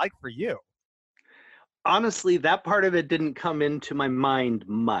this like for you? Honestly, that part of it didn't come into my mind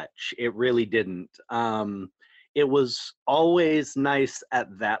much. It really didn't. It was always nice at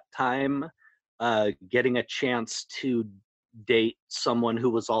that time, getting a chance to date someone who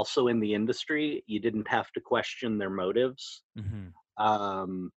was also in the industry. You didn't have to question their motives.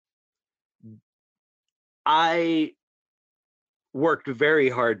 I worked very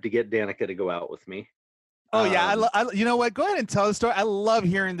hard to get Danica to go out with me. Oh yeah, I you know what? Go ahead and tell the story. I love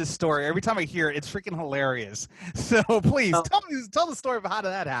hearing this story. Every time I hear it, it's freaking hilarious. So please tell the story of how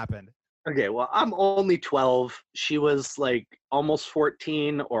that happened. Okay, well, I'm only 12. She was like almost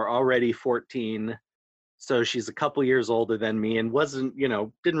 14 or already 14. So she's a couple years older than me and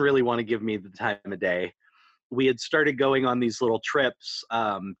didn't really want to give me the time of day. We had started going on these little trips,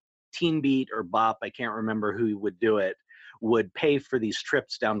 Teen Beat or Bop, I can't remember who would do it, would pay for these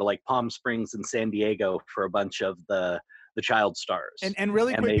trips down to like Palm Springs and San Diego for a bunch of the child stars. And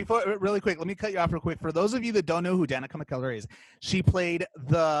really And quick, they- really quick, let me cut you off real quick. For those of you that don't know who Danica McKellar is, she played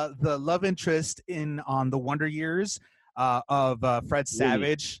the love interest on the Wonder Years of Fred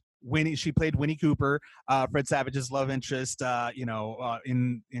Savage. She played Winnie Cooper, Fred Savage's love interest,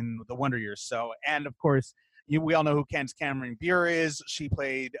 in the Wonder Years. So, and of course, we all know who Candace Cameron Bure is. She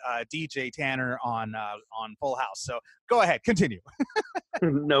played DJ Tanner on Full House. So, go ahead, continue.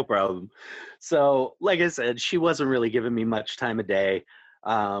 No problem. So, like I said, she wasn't really giving me much time of day.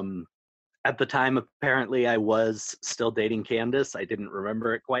 At the time, apparently, I was still dating Candace. I didn't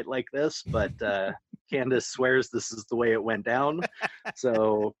remember it quite like this, but Candace swears this is the way it went down.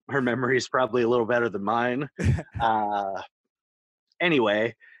 So her memory is probably a little better than mine.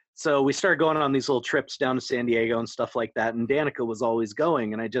 Anyway, so we started going on these little trips down to San Diego and stuff like that. And Danica was always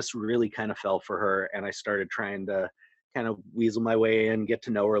going, and I just really kind of fell for her. And I started trying to kind of weasel my way in, get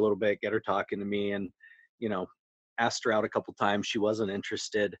to know her a little bit, get her talking to me, and, asked her out a couple times. She wasn't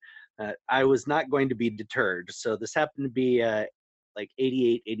interested. I was not going to be deterred. So this happened to be like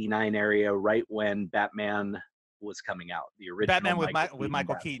 88, 89 area, right when Batman was coming out, the original Batman with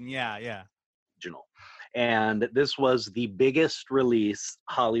Michael Keaton. Yeah. Original. And this was the biggest release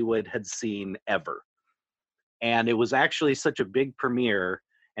Hollywood had seen ever. And it was actually such a big premiere,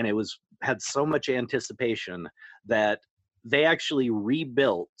 and it had so much anticipation that they actually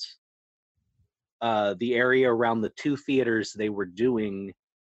rebuilt the area around the two theaters they were doing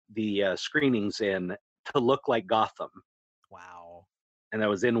the screenings in to look like Gotham. Wow. And that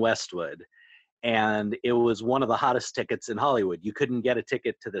was in Westwood. And it was one of the hottest tickets in Hollywood. You couldn't get a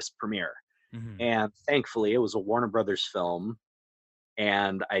ticket to this premiere. Mm-hmm. And thankfully, it was a Warner Brothers film.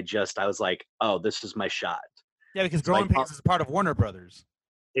 And I was like, oh, this is my shot. Yeah, because Growing Pains is part of Warner Brothers.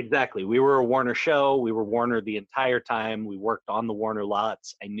 Exactly. We were a Warner show. We were Warner the entire time. We worked on the Warner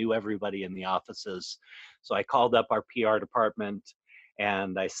lots. I knew everybody in the offices. So I called up our PR department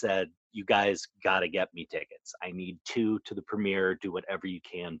and I said, you guys got to get me tickets. I need 2 to the premiere. Do whatever you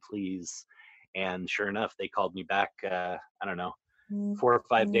can, please. And sure enough, they called me back, 4 or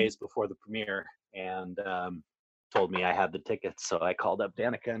 5 days before the premiere and told me I had the tickets. So I called up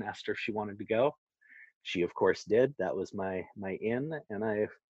Danica and asked her if she wanted to go. She, of course, did. That was my in. And I,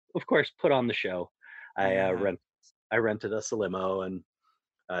 of course, put on the show. I rented us a limo and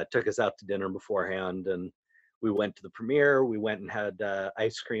took us out to dinner beforehand. And we went to the premiere. We went and had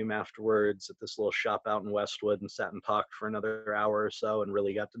ice cream afterwards at this little shop out in Westwood and sat and talked for another hour or so and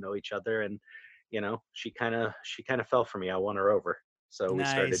really got to know each other. And, she kind of fell for me. I won her over. So we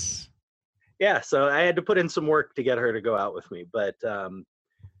started. Yeah. So I had to put in some work to get her to go out with me. But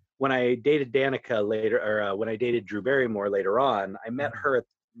when I dated Danica later, or when I dated Drew Barrymore later on, I met her at the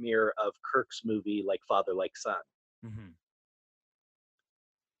premiere of Kirk's movie, Like Father, Like Son. Mm-hmm.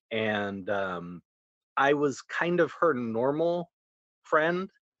 And I was kind of her normal friend.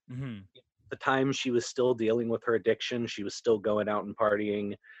 Mm-hmm. At the time, she was still dealing with her addiction. She was still going out and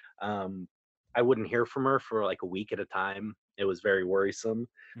partying. I wouldn't hear from her for like a week at a time. It was very worrisome,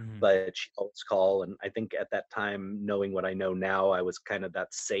 but she'd always call. And I think at that time, knowing what I know now, I was kind of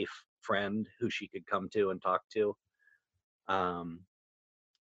that safe friend who she could come to and talk to. And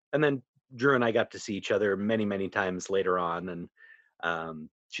then Drew and I got to see each other many, many times later on. And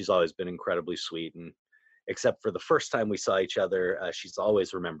she's always been incredibly sweet. And except for the first time we saw each other, she's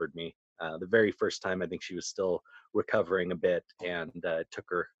always remembered me. The very first time, I think she was still recovering a bit, and took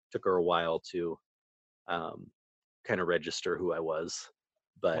her a while to kind of register who I was.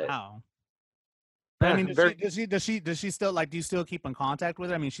 But wow. I mean, does she still, like, do you still keep in contact with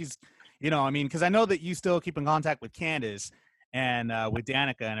her? I mean, she's, because I know that you still keep in contact with Candace and with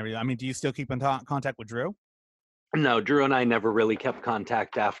Danica and everything. I mean, do you still keep in contact with Drew? No, Drew and I never really kept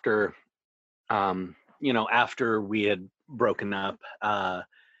contact after, after we had broken up.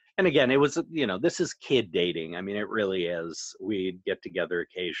 And again, it was, this is kid dating. I mean, it really is. We'd get together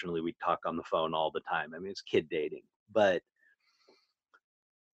occasionally. We'd talk on the phone all the time. I mean, it's kid dating. But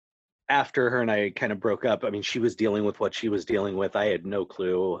after her and I kind of broke up, I mean, she was dealing with what she was dealing with. I had no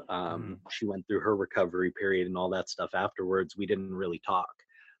clue. She went through her recovery period and all that stuff afterwards. We didn't really talk.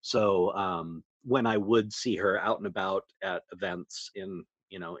 So when I would see her out and about at events in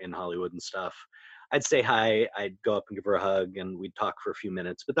Hollywood and stuff, I'd say hi, I'd go up and give her a hug, and we'd talk for a few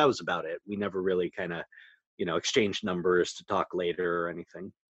minutes, but that was about it. We never really kind of, exchanged numbers to talk later or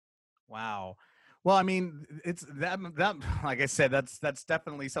anything. Wow. Well, I mean, it's that like I said, that's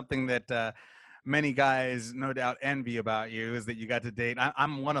definitely something that many guys no doubt envy about you, is that you got to date.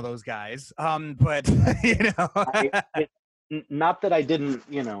 I'm one of those guys. But Not that I didn't,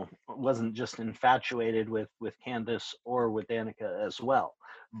 wasn't just infatuated with Candace or with Danica as well.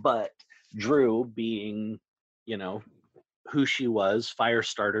 But Drew being, you know, who she was,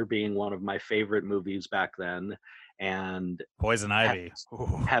 Firestarter being one of my favorite movies back then, and Poison Ivy. Ooh.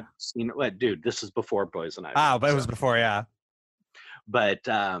 have seen what, dude, this is before Poison Ivy. Ah, but it was so. before, yeah. But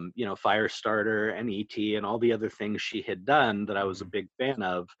you know, Firestarter and E.T. and all the other things she had done that I was a big fan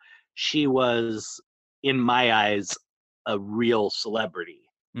of, she was, in my eyes, a real celebrity,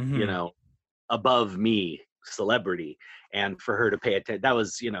 you know, above me celebrity. And for her to pay attention, that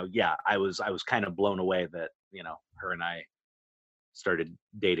was, you know, yeah, I was kind of blown away that, you know, her and I started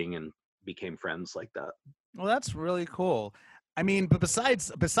dating and became friends like that. Well, that's really cool. I mean, but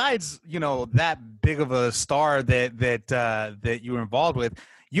besides, you know, that big of a star that you were involved with,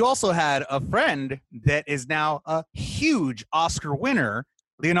 you also had a friend that is now a huge Oscar winner,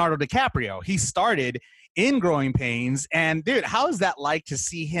 Leonardo DiCaprio. He started in Growing Pains, and dude, how is that like to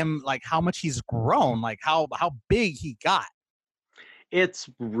see him, like how much he's grown, like how big he got? It's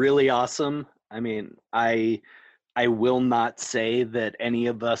really awesome. I mean, I will not say that any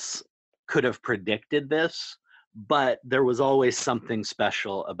of us could have predicted this, but there was always something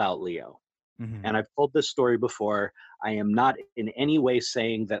special about Leo. And I've told this story before. I am not in any way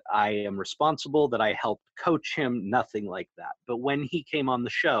saying that I am responsible, that I helped coach him, nothing like that. But when he came on the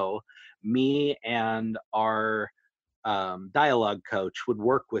show, me and our dialogue coach would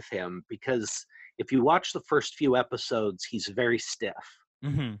work with him, because if you watch the first few episodes, he's very stiff.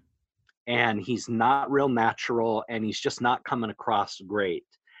 And he's not real natural, and he's just not coming across great.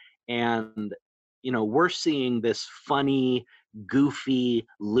 And, you know, we're seeing this funny, goofy,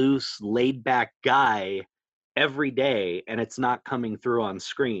 loose, laid back guy every day, and it's not coming through on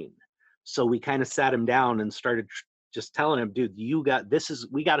screen. So we kind of sat him down and started just telling him, dude, we got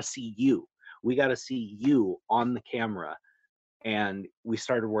to see you. We got to see you on the camera. And we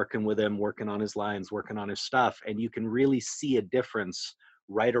started working with him, working on his lines, working on his stuff. And you can really see a difference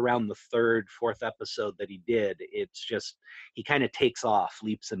right around the third, fourth episode that he did. It's just, he kind of takes off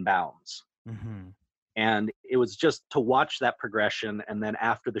leaps and bounds. And it was just to watch that progression. And then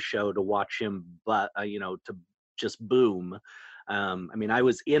after the show to watch him, you know, to just boom. I mean, I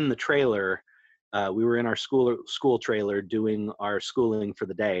was in the trailer. We were in our school trailer doing our schooling for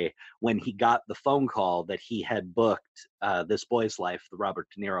the day when he got the phone call that he had booked This Boy's Life, the Robert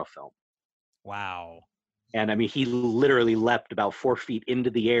De Niro film. Wow. And I mean, he literally leapt about 4 feet into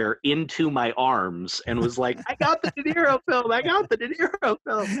the air, into my arms, and was like, I got the De Niro film. I got the De Niro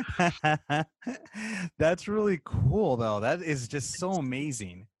film. That's really cool, though. That is just so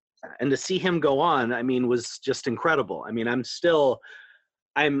amazing. And to see him go on, I mean, was just incredible. I mean, I'm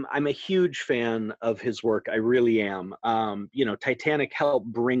a huge fan of his work. I really am. You know, Titanic helped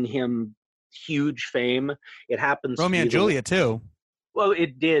bring him huge fame. It happens. Romeo and Juliet too. Well,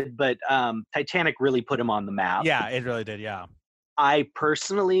 it did, but Titanic really put him on the map. Yeah, it really did. Yeah. I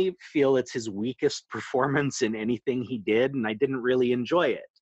personally feel it's his weakest performance in anything he did, and I didn't really enjoy it.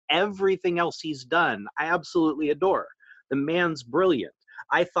 Everything else he's done, I absolutely adore. The man's brilliant.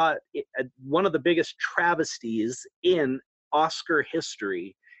 I thought one of the biggest travesties in Oscar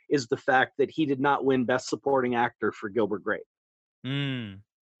history is the fact that he did not win Best Supporting Actor for Gilbert Grape.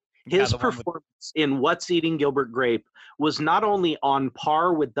 His performance in What's Eating Gilbert Grape was not only on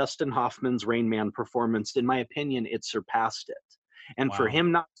par with Dustin Hoffman's Rain Man performance, in my opinion, it surpassed it. And for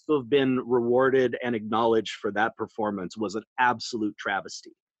him not to have been rewarded and acknowledged for that performance was an absolute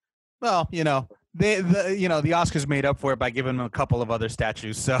travesty. Well, you know, the Oscars made up for it by giving him a couple of other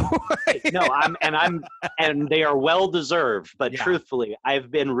statues. So and they are well deserved. But truthfully, I've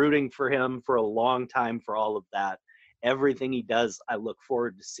been rooting for him for a long time for all of that. Everything he does, I look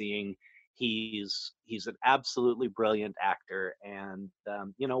forward to seeing. He's an absolutely brilliant actor, and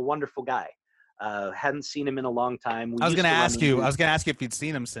you know, wonderful guy. Hadn't seen him in a long time. I was going to ask you if you'd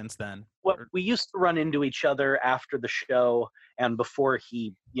seen him since then. Well, we used to run into each other after the show and before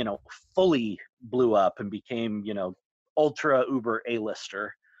he, you know, fully blew up and became, you know, ultra uber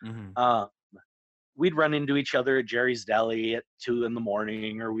A-lister. We'd run into each other at Jerry's Deli at 2 a.m,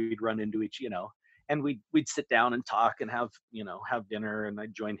 or we'd run into each, you know, and we'd sit down and talk and have dinner, and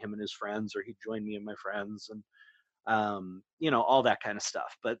I'd join him and his friends, or he'd join me and my friends, and you know, all that kind of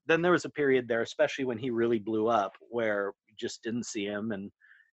stuff. But then there was a period there, especially when he really blew up, where we just didn't see him. And,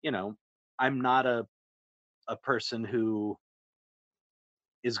 you know, I'm not a person who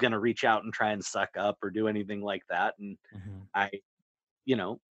is going to reach out and try and suck up or do anything like that. And you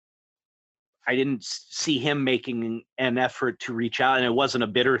know, I didn't see him making an effort to reach out, and it wasn't a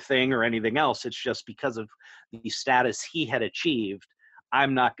bitter thing or anything else. It's just because of the status he had achieved,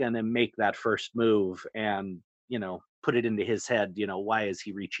 I'm not going to make that first move and, you know, put it into his head, why is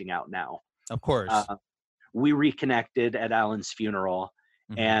he reaching out now? Of course. We reconnected at Alan's funeral,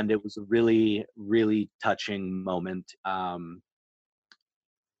 and it was a really, really touching moment.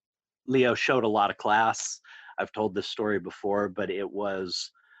 Leo showed a lot of class. I've told this story before, but it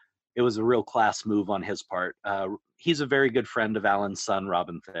was a real class move on his part. He's a very good friend of Alan's son,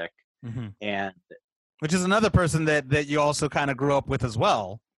 Robin Thicke, and which is another person that you also kind of grew up with as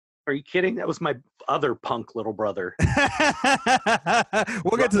well. Are you kidding? That was my other punk little brother.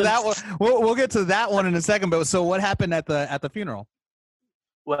 We'll get to that one. We'll get to that one in a second. But so, what happened at the funeral?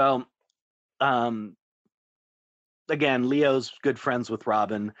 Well, again, Leo's good friends with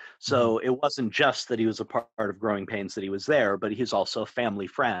Robin, so it wasn't just that he was a part of Growing Pains that he was there, but he's also a family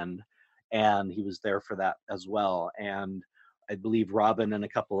friend, and he was there for that as well. And I believe Robin and a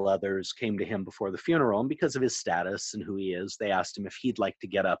couple of others came to him before the funeral, and because of his status and who he is, they asked him if he'd like to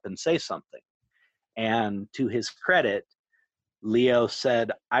get up and say something. And to his credit, Leo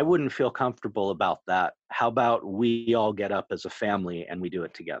said, I wouldn't feel comfortable about that. How about we all get up as a family and we do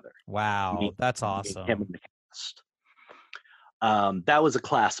it together? Wow, that's awesome. Him and the cast. That was a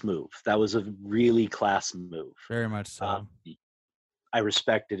class move. That was a really class move. Very much so. I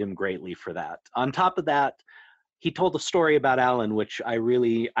respected him greatly for that. On top of that, he told a story about Alan, which I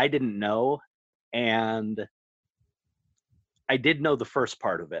didn't know. And I did know the first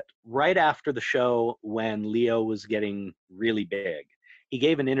part of it. Right after the show, when Leo was getting really big, he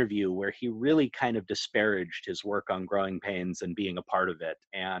gave an interview where he really kind of disparaged his work on Growing Pains and being a part of it,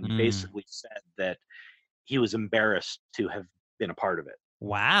 and basically said that he was embarrassed to have been a part of it.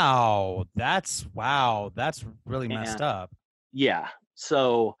 Wow, that's really messed up. Yeah,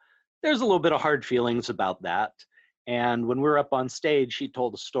 so there's a little bit of hard feelings about that. And when we were up on stage, he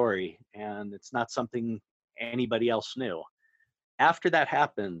told a story, and it's not something anybody else knew. After that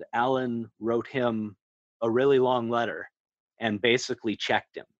happened, Alan wrote him a really long letter and basically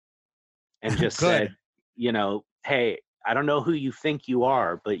checked him and just said, hey, I don't know who you think you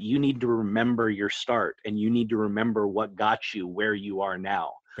are, but you need to remember your start, and you need to remember what got you where you are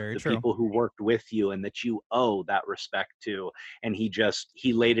now. Very the true. People who worked with you and that you owe that respect to. And he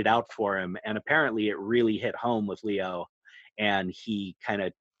laid it out for him. And apparently it really hit home with Leo, and he kind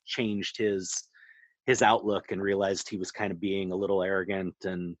of changed his outlook and realized he was kind of being a little arrogant,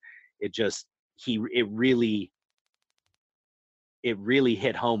 and it really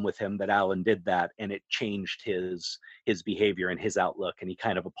hit home with him that Alan did that, and it changed his behavior and his outlook, and he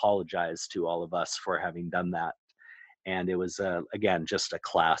kind of apologized to all of us for having done that. And it was again just a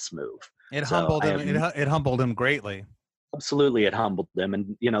class move. It humbled him. It humbled him greatly. Absolutely, it humbled him,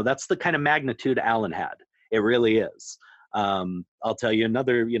 and that's the kind of magnitude Alan had. It really is. I'll tell you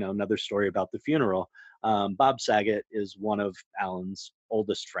another story about the funeral. Bob Saget is one of Alan's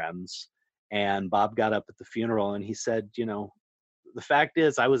oldest friends, and Bob got up at the funeral and he said, the fact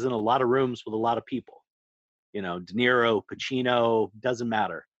is I was in a lot of rooms with a lot of people, De Niro, Pacino, doesn't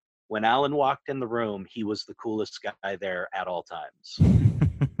matter. When Alan walked in the room, he was the coolest guy there at all times.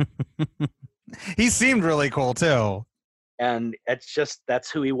 He seemed really cool too. And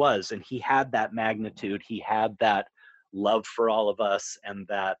that's who he was. And he had that magnitude. He had that love for all of us, and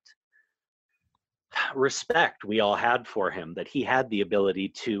that respect we all had for him, that he had the ability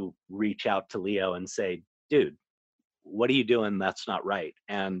to reach out to Leo and say, dude, what are you doing? That's not right.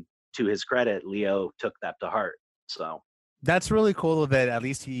 And to his credit, Leo took that to heart. So that's really cool that at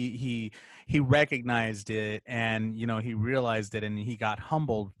least he recognized it, and he realized it, and he got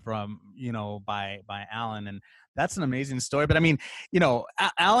humbled from by Alan, and that's an amazing story. But I mean,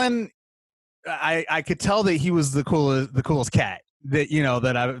 Alan, I could tell that he was the coolest cat that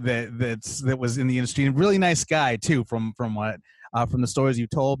that was in the industry, and really nice guy too, from the stories you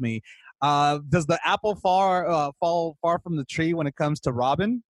told me. Does the apple fall far from the tree when it comes to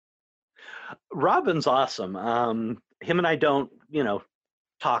Robin? Robin's awesome. Him and I don't,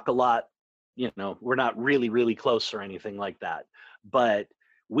 talk a lot. We're not really, really close or anything like that. But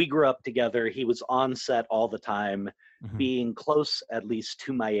we grew up together. He was on set all the time. Mm-hmm. Being close, at least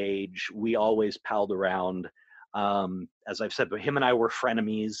to my age, we always palled around. As I've said, him and I were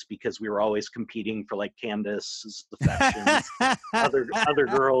frenemies because we were always competing for like Candace's affections, other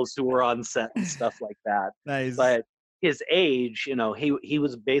girls who were on set and stuff like that. Nice. But his age, he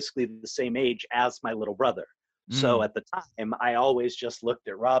was basically the same age as my little brother. So at the time, I always just looked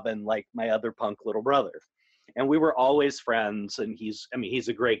at Robin like my other punk little brother. And we were always friends, and he's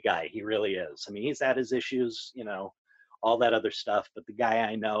a great guy. He really is. He's had his issues, all that other stuff, but the guy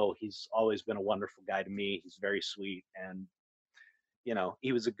I know, he's always been a wonderful guy to me. He's very sweet, and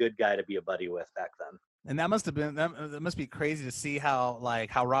he was a good guy to be a buddy with back then. And that must be crazy to see how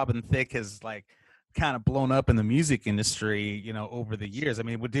Robin Thicke has kind of blown up in the music industry, over the years. I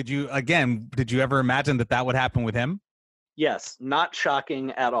mean, did you ever imagine that would happen with him? Yes, not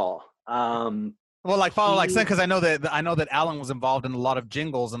shocking at all. Well, like follow like he because I know that Alan was involved in a lot of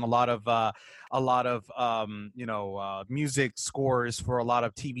jingles and a lot of music scores for a lot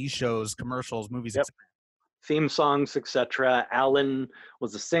of TV shows, commercials, movies, Yep. etc. Theme songs, etc. Alan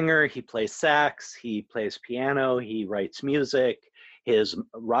was a singer. He plays sax. He plays piano. He writes music. His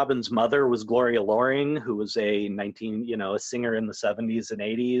Robin's mother was Gloria Loring, who was a singer in the 70s and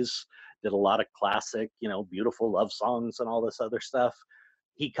 80s. Did a lot of classic, beautiful love songs and all this other stuff.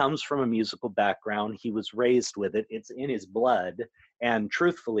 He comes from a musical background. He was raised with it. It's in his blood. And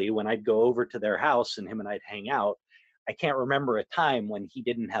truthfully, when I'd go over to their house and him and I'd hang out, I can't remember a time when he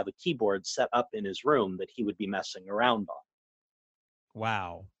didn't have a keyboard set up in his room that he would be messing around on.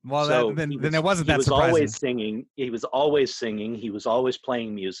 Wow. Well, So then he it wasn't he that was surprising. always singing. He was always singing. He was always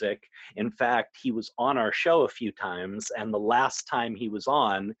playing music. In fact, he was on our show a few times, and the last time he was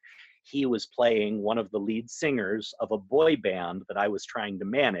on, he was playing one of the lead singers of a boy band that I was trying to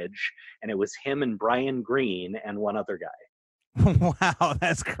manage, and it was him and Brian Green and one other guy. Wow,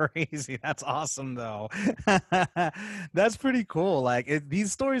 that's crazy. That's awesome, though. That's pretty cool. Like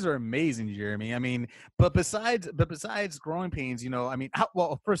these stories are amazing, Jeremy. I mean, but besides Growing Pains, I mean,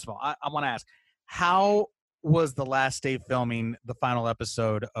 first of all, I want to ask, how was the last day filming the final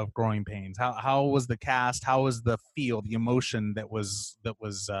episode of Growing Pains? How was the cast? How was the feel, the emotion that was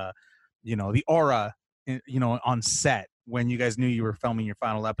the aura, on set when you guys knew you were filming your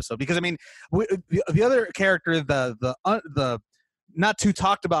final episode? Because I mean, the other character, the not too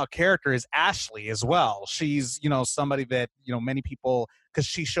talked about character is Ashley as well. She's somebody that many people, because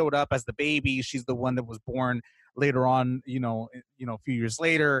she showed up as the baby. She's the one that was born later on, a few years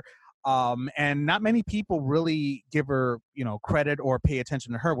later. And not many people really give her credit or pay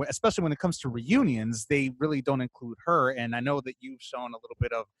attention to her, especially when it comes to reunions. They really don't include her. And I know that you've shown a little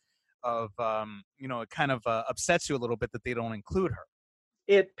bit of it kind of upsets you a little bit that they don't include her.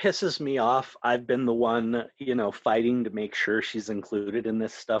 It pisses me off. I've been the one, fighting to make sure she's included in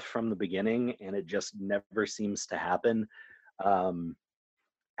this stuff from the beginning, and it just never seems to happen.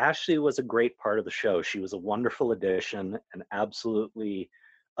 Ashley was a great part of the show. She was a wonderful addition, an absolutely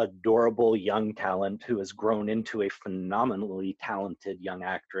adorable young talent who has grown into a phenomenally talented young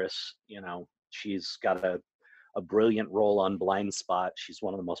actress. She's got a brilliant role on Blind Spot. She's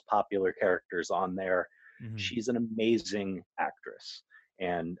one of the most popular characters on there. Mm-hmm. She's an amazing actress,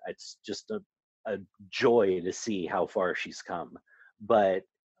 and it's just a joy to see how far she's come. But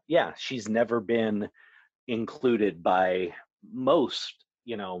yeah, she's never been included by most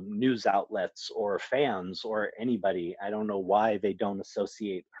news outlets or fans or anybody. I don't know why they don't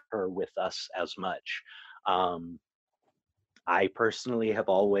associate her with us as much. I personally have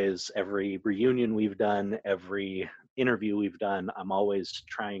always, every reunion we've done, every interview we've done, I'm always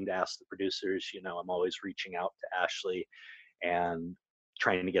trying to ask the producers, I'm always reaching out to Ashley and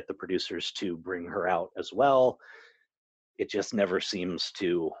trying to get the producers to bring her out as well. It just never seems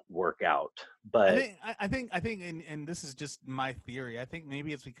to work out. But I think, and this is just my theory. I think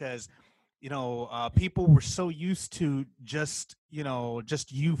maybe it's because, people were so used to just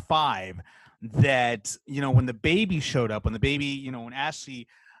U5 that, when the baby showed up, when Ashley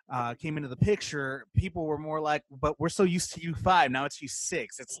came into the picture, people were more like, but we're so used to U5. Now it's U6.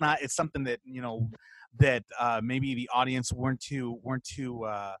 It's something that, that maybe the audience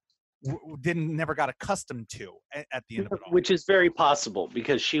never got accustomed to at the end of it all. Which is very possible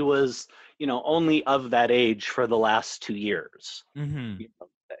because she was, only of that age for the last 2 years. Mm-hmm.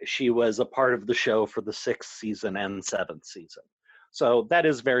 She was a part of the show for the 6th season and 7th season. So that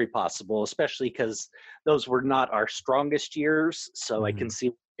is very possible, especially because those were not our strongest years. So I can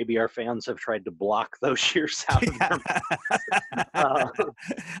see maybe our fans have tried to block those years out of their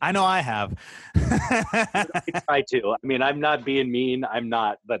I know I have. I try to. I mean, I'm not being mean. I'm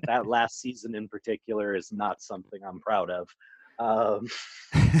not. But that last season in particular is not something I'm proud of.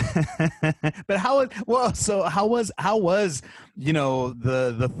 But how was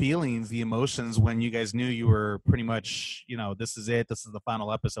the feelings, the emotions when you guys knew you were pretty much this is it, this is the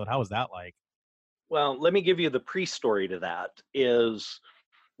final episode? How was that like? Well, let me give you the pre-story to that. Is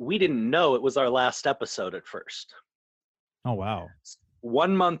we didn't know it was our last episode at first. Oh wow.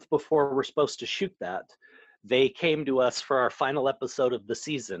 1 month before we're supposed to shoot that, they came to us for our final episode of the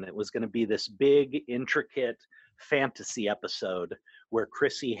season. It was going to be this big, intricate fantasy episode where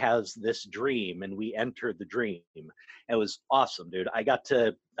Chrissy has this dream and we enter the dream. It was awesome, dude. I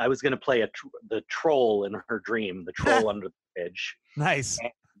was going to play the troll in her dream, the troll under the bridge. Nice.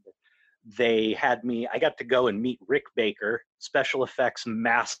 And I got to go and meet Rick Baker, special effects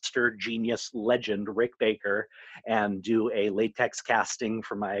master, genius, legend Rick Baker, and do a latex casting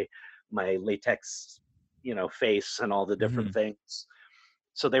for my latex, face and all the different things.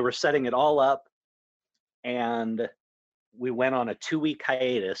 So they were setting it all up, and we went on a 2-week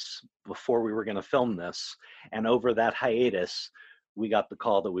hiatus before we were going to film this. And over that hiatus, we got the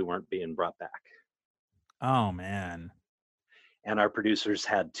call that we weren't being brought back. Oh, man. And our producers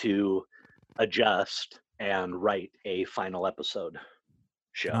had to adjust and write a final episode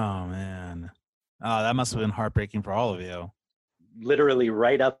show. Oh, man. Oh, that must have been heartbreaking for all of you. Literally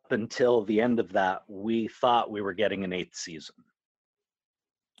right up until the end of that, we thought we were getting an 8th season.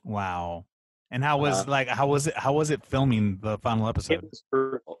 Wow. And how was it filming the final episode? It was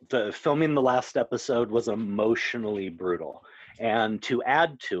brutal. Filming the last episode was emotionally brutal. And to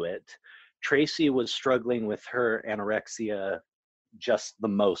add to it, Tracy was struggling with her anorexia just the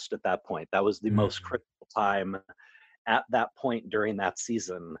most at that point. That was the most critical time at that point during that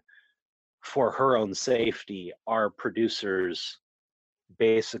season. For her own safety, our producers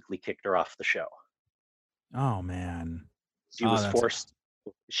basically kicked her off the show. Oh, man. She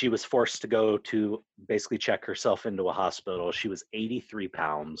was forced to go to basically check herself into a hospital. She was 83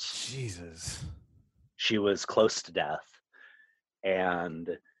 pounds. Jesus. She was close to death. And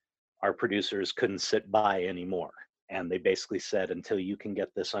our producers couldn't sit by anymore. And they basically said, until you can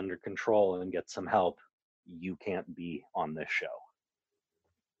get this under control and get some help, you can't be on this show.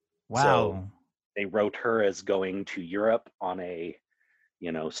 Wow. So they wrote her as going to Europe on a,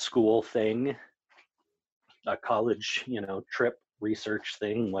 school thing, a college, trip, research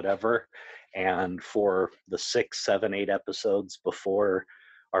thing, whatever. And for the 6, 7, 8 episodes before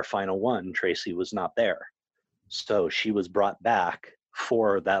our final one, Tracy was not there. So she was brought back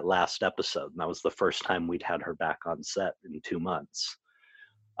for that last episode. And that was the first time we'd had her back on set in 2 months.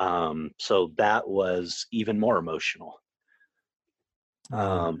 So that was even more emotional.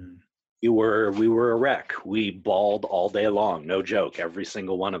 We were a wreck. We bawled all day long, no joke, every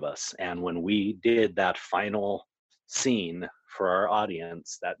single one of us. And when we did that final scene for our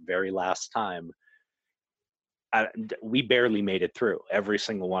audience, that very last time, we barely made it through, every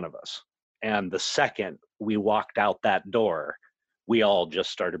single one of us. And the second we walked out that door, we all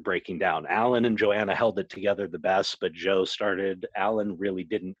just started breaking down. Alan and Joanna held it together the best, but Alan really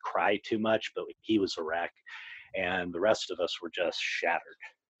didn't cry too much, but he was a wreck. And the rest of us were just shattered.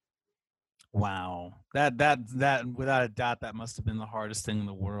 Wow. That without a doubt, that must have been the hardest thing in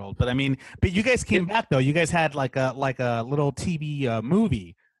the world. But you guys came back though. You guys had like a little TV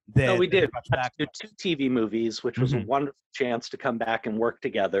movie. No, we did. We had to do 2 TV movies, which was a wonderful chance to come back and work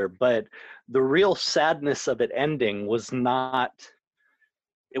together. But the real sadness of it ending was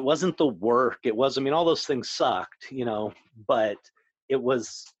it wasn't the work. It was, all those things sucked, but it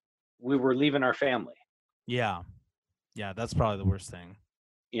was, we were leaving our family. Yeah. Yeah, that's probably the worst thing.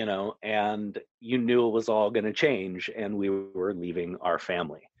 And you knew it was all going to change, and we were leaving our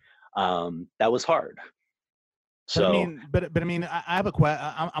family. That was hard. So, but I have a question.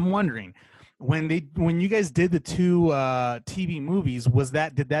 I'm wondering, when you guys did the 2 TV movies,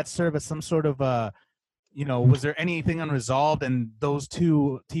 did that serve as some sort of was there anything unresolved, and those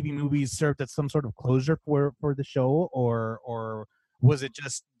 2 TV movies served as some sort of closure for the show, or was it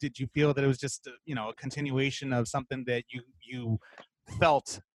just, did you feel that it was just a continuation of something that you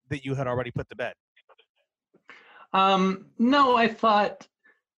felt that you had already put to bed? No, I thought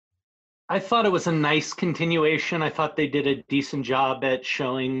it was a nice continuation. I thought they did a decent job at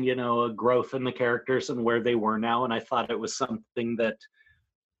showing, a growth in the characters and where they were now. And I thought it was something that,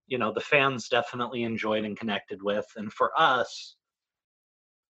 the fans definitely enjoyed and connected with. And for us,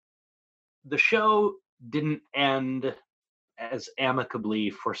 the show didn't end as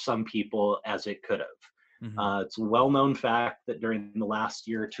amicably for some people as it could have. It's a well-known fact that during the last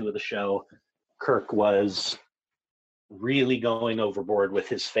year or 2 of the show, Kirk was really going overboard with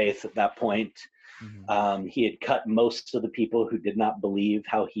his faith at that point. He had cut most of the people who did not believe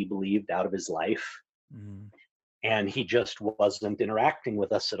how he believed out of his life. And he just wasn't interacting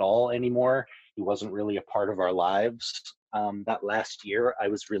with us at all anymore. He wasn't really a part of our lives. That last year, I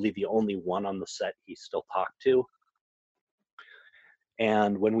was really the only one on the set he still talked to.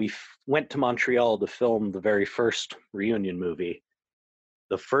 And when we went to Montreal to film the very first reunion movie,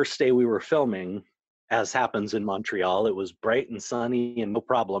 the first day we were filming, as happens in Montreal, it was bright and sunny and no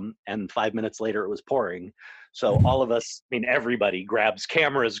problem. And 5 minutes later, it was pouring. So all of us, everybody grabs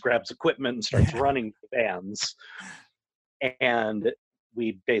cameras, grabs equipment, and starts running the vans. And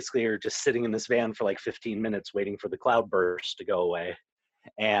we basically are just sitting in this van for like 15 minutes waiting for the cloudburst to go away.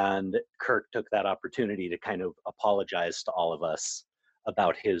 And Kirk took that opportunity to kind of apologize to all of us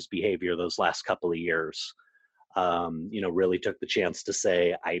about his behavior those last couple of years. Really took the chance to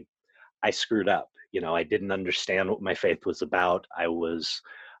say, I screwed up. I didn't understand what my faith was about. I was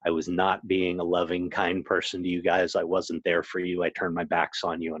not being a loving, kind person to you guys. I wasn't there for you. I turned my backs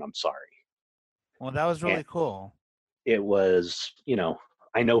on you, and I'm sorry. Well, that was really And cool. it was,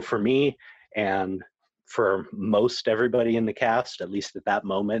 I know for me and for most everybody in the cast, at least at that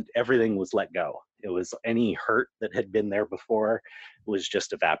moment, everything was let go. It was any hurt that had been there before was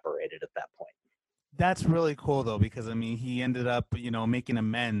just evaporated at that point. That's really cool though, because I mean, he ended up, making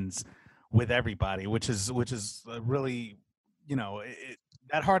amends with everybody, which is really,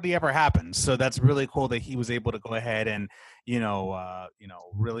 that hardly ever happens. So that's really cool that he was able to go ahead and,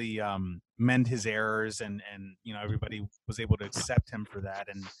 really mend his errors, and everybody was able to accept him for that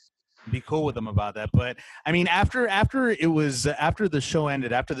and be cool with him about that. But I mean, after the show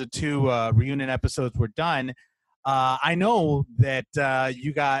ended, after the two reunion episodes were done, I know that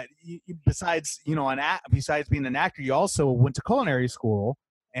besides besides being an actor, you also went to culinary school,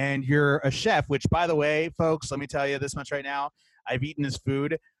 and you're a chef. Which, by the way, folks, let me tell you this much right now: I've eaten his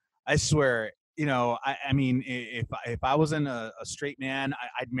food. I swear, I mean, if I wasn't a straight man,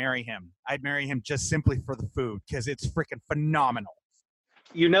 I'd marry him. I'd marry him just simply for the food, because it's freaking phenomenal.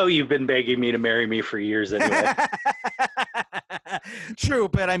 You've been begging me to marry me for years anyway. True,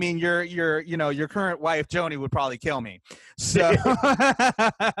 but I mean, your current wife Joni would probably kill me. So,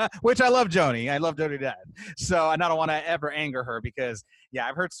 which I love Joni. I love Joni to death. So, and I don't want to ever anger her, because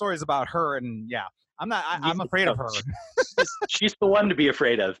I've heard stories about her, and I'm afraid of her. She's the one to be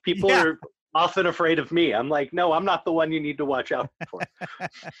afraid of. People are often afraid of me. I'm like, no, I'm not the one you need to watch out for.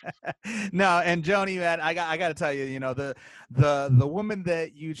 No, and Joni, man, I got to tell you, the woman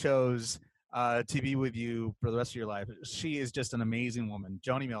that you chose to be with you for the rest of your life, she is just an amazing woman.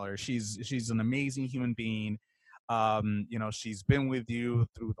 Joni Miller, she's an amazing human being. She's been with you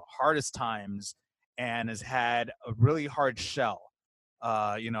through the hardest times and has had a really hard shell.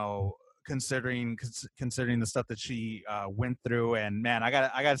 Considering the stuff that she went through, and man, I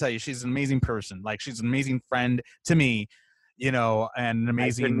gotta tell you, she's an amazing person. Like, she's an amazing friend to me, and an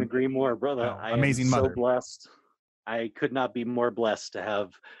amazing. I couldn't agree more, brother. I amazing am mother. So blessed. I could not be more blessed to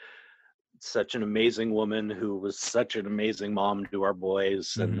have such an amazing woman who was such an amazing mom to our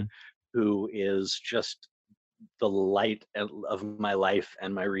boys, and who is just the light of my life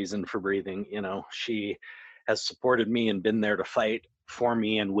and my reason for breathing. She has supported me and been there to fight for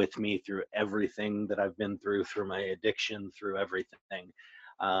me and with me through everything that I've been through my addiction, through everything.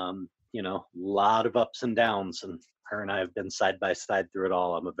 Lot of ups and downs, and her and I have been side by side through it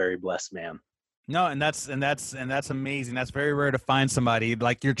all. I'm a very blessed man. No, and that's amazing. That's very rare to find somebody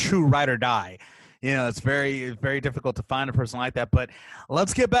like your true ride or die. It's very, very difficult to find a person like that. But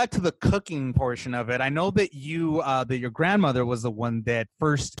let's get back to the cooking portion of it. I know that that your grandmother was the one that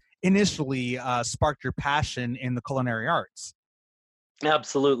first initially sparked your passion in the culinary arts.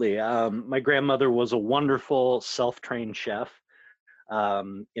 Absolutely. My grandmother was a wonderful self-trained chef.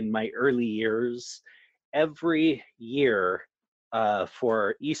 In my early years, every year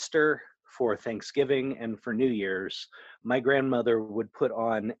for Easter, for Thanksgiving, and for New Year's, my grandmother would put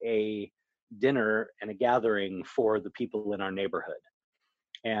on a dinner and a gathering for the people in our neighborhood.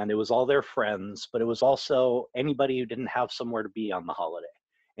 And it was all their friends, but it was also anybody who didn't have somewhere to be on the holiday,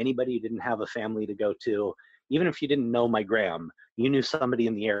 anybody who didn't have a family to go to. Even if you didn't know my gram, you knew somebody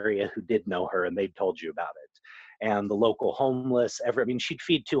in the area who did know her, and they'd told you about it. And the local homeless, she'd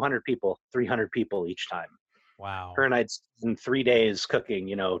feed 200 people, 300 people each time. Wow. Her and I'd spend 3 days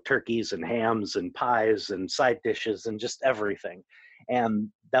cooking, turkeys and hams and pies and side dishes and just everything. And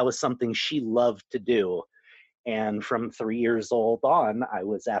that was something she loved to do. And from 3 years old on, I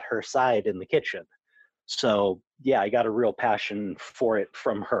was at her side in the kitchen. So I got a real passion for it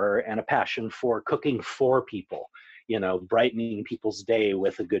from her, and a passion for cooking for people, brightening people's day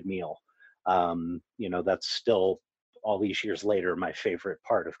with a good meal. That's still, all these years later, my favorite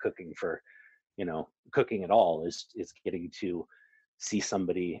part of cooking cooking at all is getting to see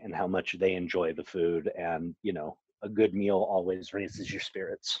somebody and how much they enjoy the food. And, a good meal always raises your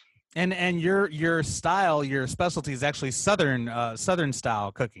spirits. And your style, your specialty is actually Southern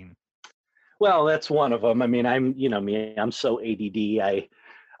style cooking. Well, that's one of them. I mean, I'm so ADD.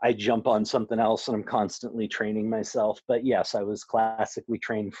 I jump on something else, and I'm constantly training myself. But yes, I was classically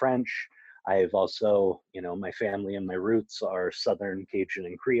trained French. I've also, my family and my roots are Southern, Cajun,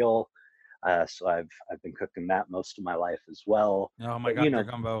 and Creole. So I've been cooking that most of my life as well. Oh my God, your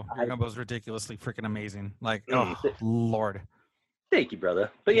gumbo is ridiculously freaking amazing. Like, oh Lord. Thank you, brother.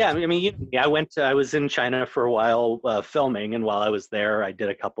 But yeah, I mean, I was in China for a while filming, and while I was there, I did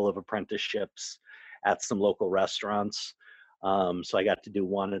a couple of apprenticeships at some local restaurants. So I got to do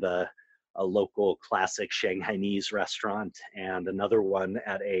one at a local classic Shanghainese restaurant and another one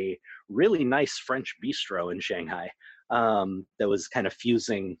at a really nice French bistro in Shanghai that was kind of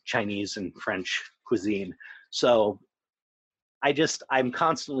fusing Chinese and French cuisine. So I'm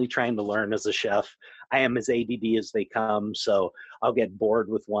constantly trying to learn as a chef. I am as ADD as they come, so I'll get bored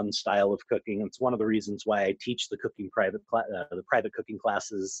with one style of cooking. It's one of the reasons why I teach the private cooking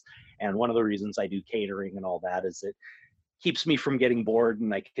classes, and one of the reasons I do catering and all that is it keeps me from getting bored.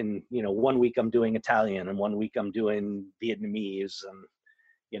 And I can, one week I'm doing Italian, and one week I'm doing Vietnamese,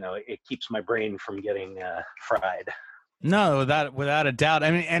 and it keeps my brain from getting fried. No, without a doubt.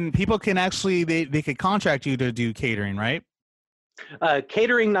 I mean, and people can actually they could contract you to do catering, right?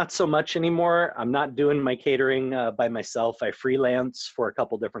 Catering, not so much anymore. I'm not doing my catering by myself. I freelance for a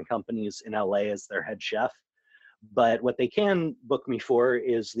couple different companies in LA as their head chef. But what they can book me for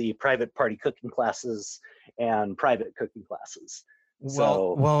is the private party cooking classes and private cooking classes.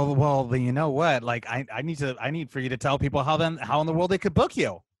 Well, then you know what? Like, I need for you to tell people how in the world they could book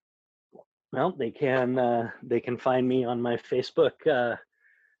you. Well, they can find me on my Facebook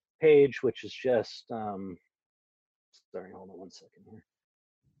page, which is just sorry, hold on one second here.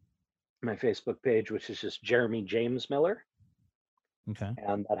 My Facebook page, which is just Jeremy James Miller. Okay.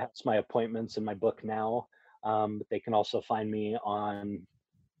 And that has my appointments in my book now. But they can also find me on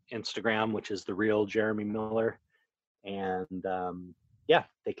Instagram, which is The Real Jeremy Miller. And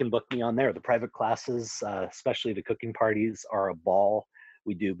they can book me on there. The private classes, especially the cooking parties, are a ball.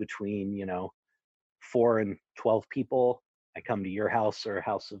 We do between, 4 and 12 people. I come to your house or a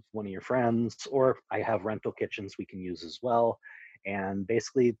house of one of your friends, or I have rental kitchens we can use as well. And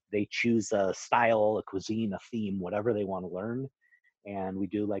basically they choose a style, a cuisine, a theme, whatever they want to learn. And we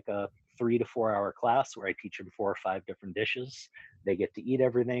do like a 3 to 4 hour class where I teach them 4 or 5 different dishes. They get to eat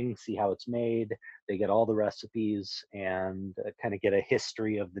everything, see how it's made. They get all the recipes and kind of get a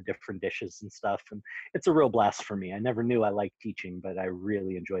history of the different dishes and stuff. And it's a real blast for me. I never knew I liked teaching, but I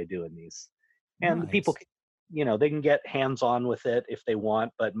really enjoy doing these. And Nice. the people, they can get hands-on with it if they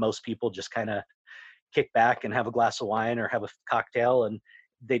want, but most people just kind of kick back and have a glass of wine or have a cocktail, and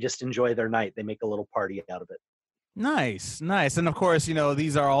they just enjoy their night. They make a little party out of it. Nice. And of course,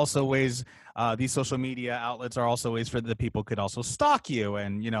 these are also ways, these social media outlets are also ways for the people could also stalk you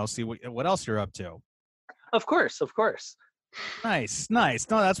and, see what else you're up to. Of course. Nice. No,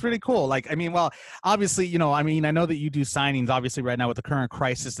 that's pretty cool. Like, I mean, well, obviously, I know that you do signings, obviously right now with the current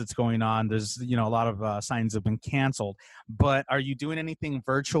crisis that's going on, there's, a lot of signings have been canceled, but are you doing anything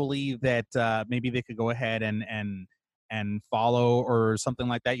virtually that maybe they could go ahead and follow or something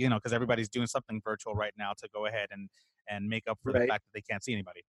like that, because everybody's doing something virtual right now to go ahead and make up for the fact that they can't see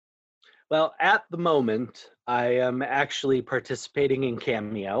anybody. Well, at the moment, I am actually participating in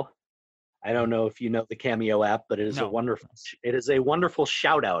Cameo. I don't know if you know the Cameo app, but it is a wonderful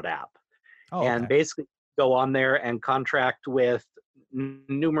shout out app. Oh, and basically go on there and contract with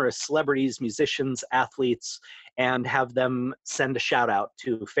numerous celebrities, musicians, athletes, and have them send a shout out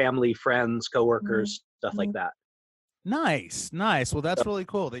to family, friends, coworkers, stuff like that. Nice. Well, that's really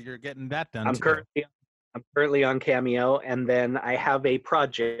cool that you're getting that done. I'm currently on Cameo, and then I have a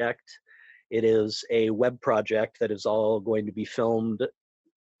project. It is a web project that is all going to be filmed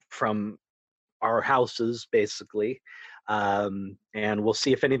from our houses, basically. And we'll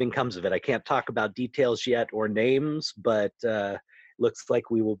see if anything comes of it. I can't talk about details yet or names, but looks like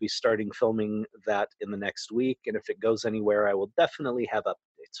we will be starting filming that in the next week. And if it goes anywhere, I will definitely have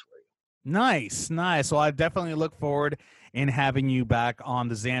updates for you. Nice. Well, I definitely look forward in having you back on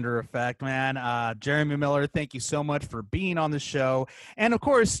the Xander Effect, man. Jeremy Miller, thank you so much for being on the show. And of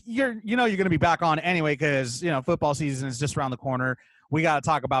course, you're going to be back on anyway, because, football season is just around the corner. We got to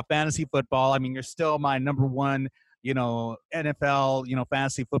talk about fantasy football. I mean, you're still my number one, NFL,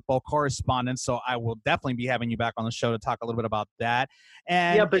 fantasy football correspondent. So I will definitely be having you back on the show to talk a little bit about that.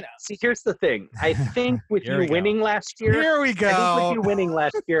 And yeah, but see, here's the thing. I think with you winning last year,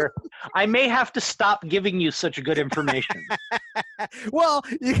 I may have to stop giving you such good information. Well,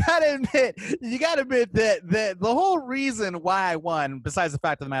 you gotta admit that the whole reason why I won, besides the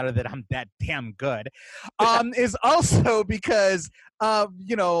fact of the matter that I'm that damn good, is also because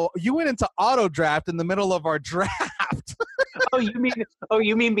you went into auto draft in the middle of our draft.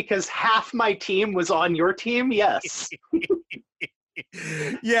 you mean because half my team was on your team? Yes.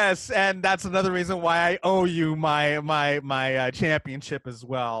 Yes, and that's another reason why I owe you my championship as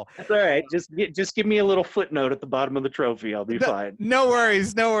well. That's all right. Just give me a little footnote at the bottom of the trophy. I'll be fine. No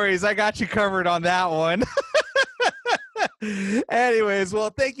worries. I got you covered on that one. Anyways, well,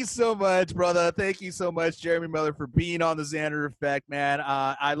 thank you so much, brother. Thank you so much, Jeremy Miller, for being on the Xander Effect, man.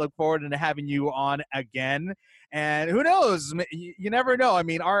 I look forward to having you on again. And who knows? You never know. I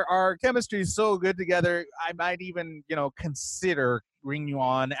mean, our chemistry is so good together. I might even, consider bringing you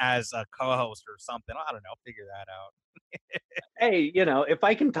on as a co-host or something. I don't know. Figure that out. Hey, if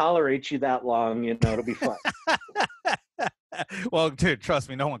I can tolerate you that long, it'll be fun. Well, dude, trust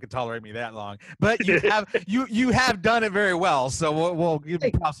me, no one can tolerate me that long. But you have done it very well, so we'll give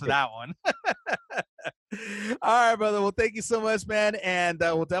you props for that one. All right, brother. Well, thank you so much, man, and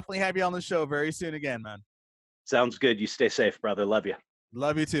we'll definitely have you on the show very soon again, man. Sounds good. You stay safe, brother. Love you.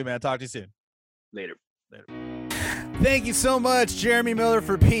 Love you too, man. Talk to you soon. Later. Thank you so much, Jeremy Miller,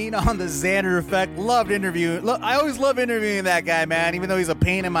 for being on the Xander Effect. Loved interviewing. I always love interviewing that guy, man, even though he's a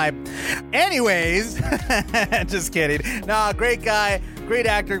pain in my... Anyways, just kidding. Nah, great guy, great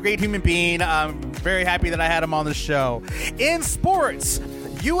actor, great human being. I'm very happy that I had him on the show. In sports,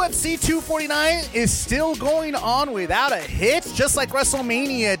 UFC 249 is still going on without a hitch, just like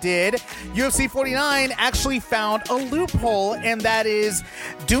WrestleMania did. UFC 49 actually found a loophole, and that is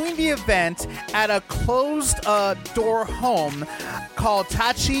doing the event at a closed door home called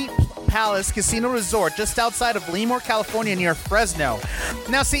Tachi Palace Casino Resort, just outside of Lemoore, California, near Fresno.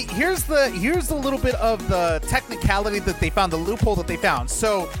 Now, see, here's the little bit of the technicality that they found, the loophole that they found.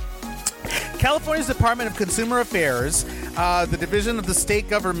 So, California's Department of Consumer Affairs, the division of the state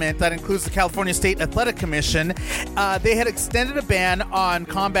government that includes the California State Athletic Commission, they had extended a ban on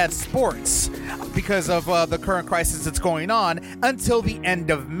combat sports because of the current crisis that's going on until the end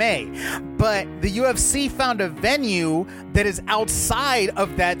of May. But the UFC found a venue that is outside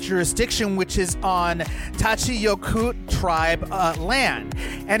of that jurisdiction, which is on Tachi-Yokut tribe land,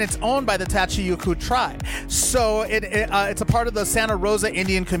 and it's owned by the Tachi-Yokut tribe. So it's a part of the Santa Rosa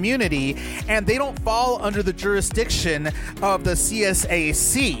Indian community, and they don't fall under the jurisdiction of the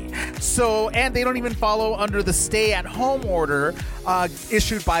CSAC. So, and they don't even follow under the stay-at-home order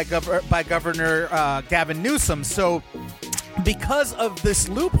issued by Governor Gavin Newsom. So, because of this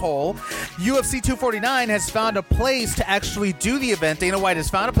loophole, UFC 249 has found a place to actually do the event. Dana White has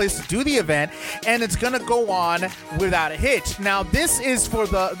found a place to do the event, and it's going to go on without a hitch. Now, this is for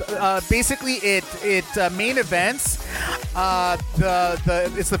the basically it main events.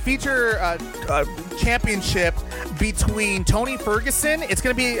 It's the feature championship between Tony Ferguson. It's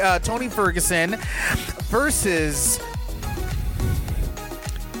going to be Tony Ferguson versus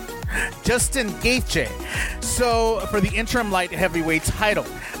Justin Gaethje. So for the interim light heavyweight title,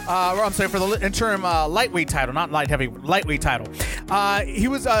 for the interim lightweight title, not lightweight title.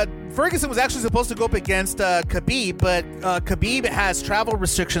 Ferguson was actually supposed to go up against Khabib, but Khabib has travel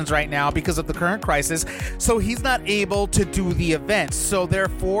restrictions right now because of the current crisis, so he's not able to do the event. So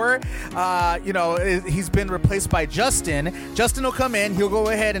therefore, he's been replaced by Justin. Justin will come in. He'll go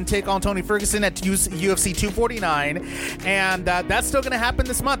ahead and take on Tony Ferguson at UFC 249, and that's still going to happen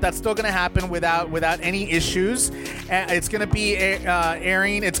this month. That's still going to happen without any issues. It's going to be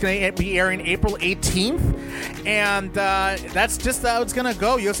airing. It's going to be airing April 18th, and that's just how it's going to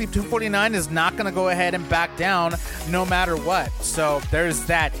go. UFC 249 is not going to go ahead and back down no matter what. So there's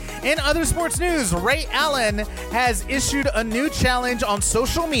that. In other sports news, Ray Allen has issued a new challenge on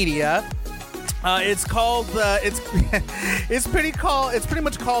social media. It's called it's pretty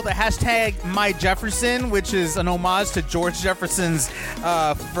much called the hashtag MyJefferson, which is an homage to George Jefferson's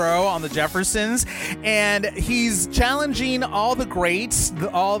fro on the Jeffersons, and he's challenging all the greats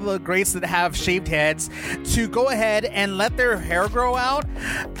that have shaved heads to go ahead and let their hair grow out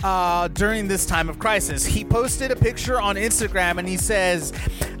during this time of crisis. He posted a picture on Instagram and he says,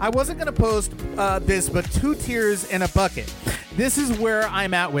 "I wasn't gonna post this, but 2 tears in a bucket. This is where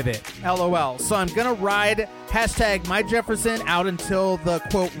I'm at with it. LOL. So I'm gonna ride hashtag MyJefferson out until the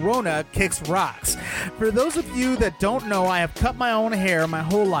quote Rona kicks rocks. For those of you that don't know, I have cut my own hair my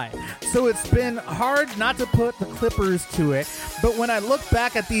whole life, so it's been hard not to put the clippers to it. But when I look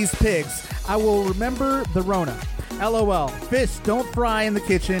back at these pics, I will remember the Rona. LOL. Fish don't fry in the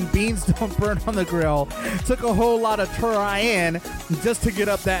kitchen. Beans don't burn on the grill. Took a whole lot of trying just to get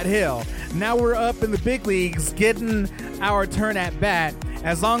up that hill. Now we're up in the big leagues getting our turn at bat.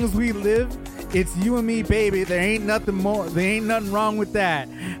 As long as we live, it's you and me, baby. There ain't nothing more. There ain't nothing wrong with that.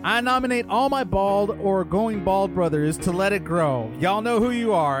 I nominate all my bald or going bald brothers to let it grow. Y'all know who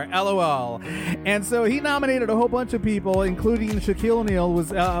you are. LOL." And so he nominated a whole bunch of people, including Shaquille O'Neal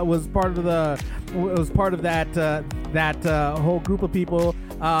was part of that that whole group of people.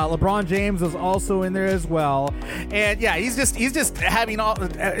 LeBron James was also in there as well, and yeah, he's just having all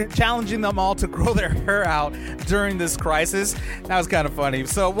challenging them all to grow their hair out during this crisis. That was kind of funny.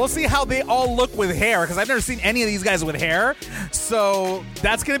 So we'll see how they all look with hair, because I've never seen any of these guys with hair. So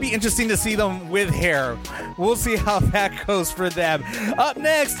that's going to be interesting to see them with hair. We'll see how that goes for them. Up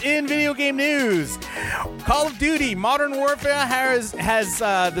next in video game news, Call of Duty Modern Warfare has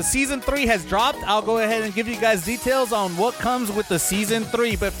the season 3 has dropped. I'll go ahead and give you guys details on what comes with the season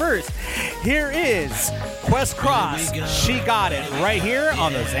 3. But first, here is Quest Cross. She Got It right here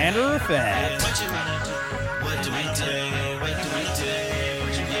on the Xander Effect. What do we do? What do we do?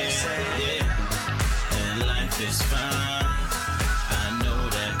 And life is fine. I know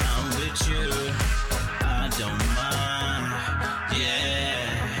that I'm with you. I don't mind.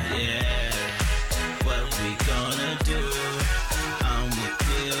 Yeah. What we gonna do? I'm with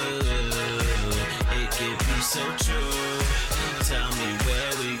you. It could be so true. Tell me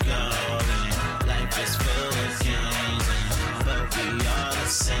where we going. Life is full of games, but we are the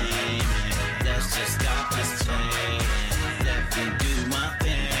same. Let's just stop this plane. Let me do my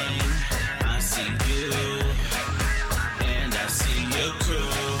thing. I see you, and I see your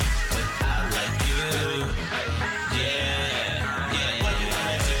crew, but I like you. Yeah. What you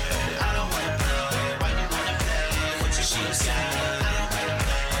wanna do? I don't wanna play. Why you wanna play? What you should say? I don't wanna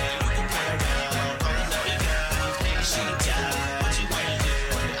play. You can play around, calling up your girls, baby, she got. What you wanna do?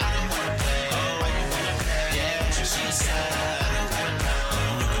 I don't wanna play. Why you wanna play? Yeah, what you should say? I don't wanna know.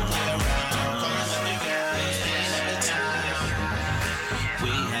 You can play around, calling up your girls, baby, every time.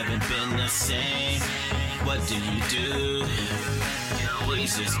 We haven't been the same. What do you do?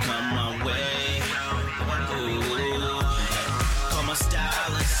 Please just come my way. Ooh. Call my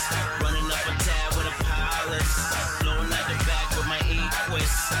stylist, running up a tab with a pilot, blowing out the back with my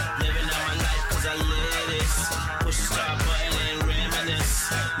Equus, living out my life cause I live this, push the start button and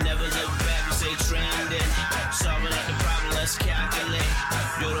reminisce, never look back and say trending, solving out the problem, let's calculate,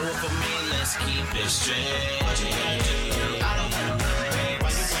 you're the one for me, let's keep it straight. What you wanna do? I don't wanna play.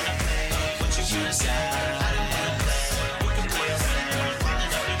 Why you wanna play? What you wanna say? I don't wanna play. You can play around,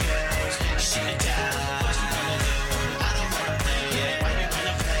 calling up your girls, she can die. What you wanna do? I don't wanna play. Yeah. Why you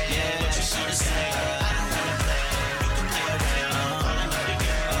wanna play? Yeah. What you wanna say? I don't wanna play. You can play around, calling up your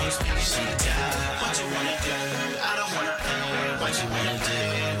girls, she can die. What you wanna do? I don't wanna play. What you wanna do?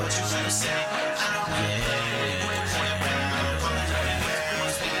 What you wanna say? I don't wanna play. You can play around, calling up your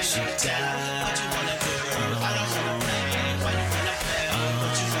girls, she can die. What you wanna do? I don't wanna play. Why you wanna play?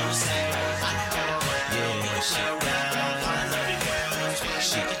 What you wanna say? I don't wanna play. Yeah, you can play around, calling up your girls,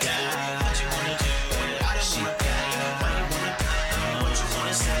 she can die. What you wanna do? I don't wanna play. Why you wanna play? What you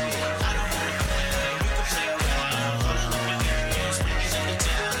wanna say? I don't wanna play. You can play around, calling up your girls, she can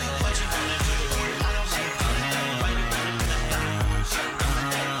die. What you wanna do? I don't wanna play. Why you wanna play?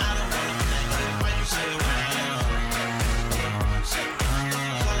 I don't wanna play. Why you play around?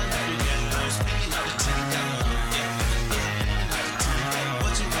 Calling up your girls, speaking of the time.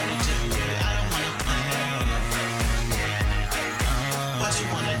 What you wanna do? I don't wanna play. What you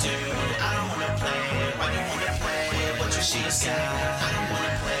wanna do? I don't wanna play. Why you wanna play? What you she say? I don't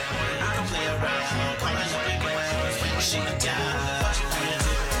wanna play. You can play around, calling up your girls, she can die. What you wanna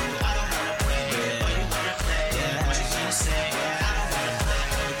do? I don't wanna play. Why you wanna play? What you wanna say? I don't wanna play.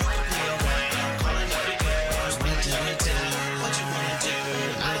 You can play around, calling up your girls, what do we do? What you wanna do?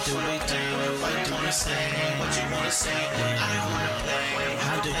 What do we do? What do we say? What you wanna say? I don't wanna play.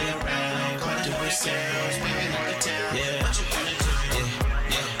 How do we around? What do we say? Baby, let me tell. Yeah. What you wanna do?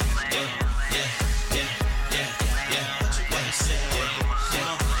 Yeah. What you wanna say?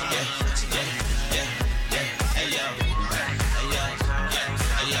 Hey yo.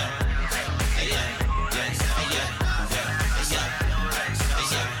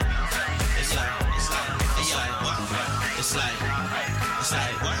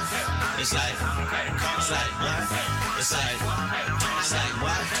 It's like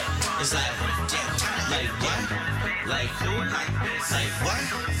what? It's like what? Like who? Like what?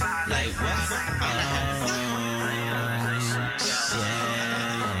 Like what?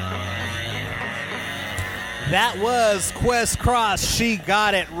 That was Quest Cross. She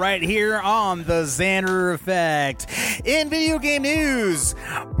Got It right here on the Xander Effect. In video game news,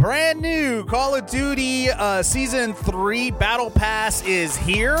 brand new Call of Duty Season 3 Battle Pass is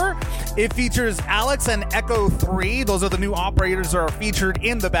here. It features Alex and Echo 3. Those are the new operators that are featured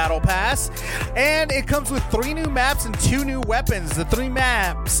in the Battle Pass. And it comes with 3 new maps and 2 new weapons. The 3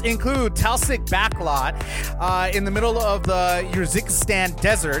 maps include Talsik Backlot in the middle of the Uzbekistan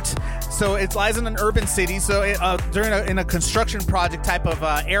desert. So it lies in an urban city, so in a construction project type of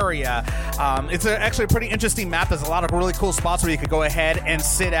area. It's actually a pretty interesting map. There's a lot of really cool spots where you could go ahead and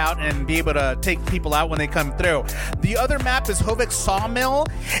sit out and be able to take people out when they come through. The other map is Hovik Sawmill.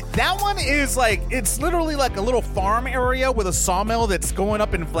 That one is it's literally like a little farm area with a sawmill that's going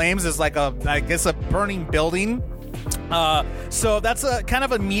up in flames. It's like a burning building. So that's a kind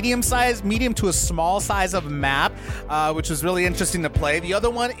of a medium to a small size of map, which is really interesting to play. The other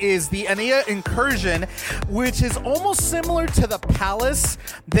one is the Anea Incursion, which is almost similar to the Palace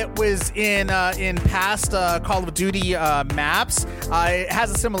that was in past Call of Duty maps. It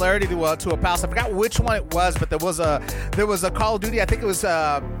has a similarity to a Palace. I forgot which one it was, but there was a Call of Duty. I think it was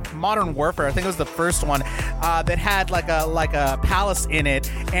Modern Warfare. I think it was the first one that had like a palace in it,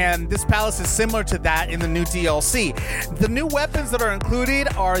 and this palace is similar to that in the new DLC. The new weapons that are included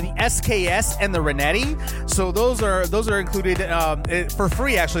are the SKS and the Renetti. So those are included for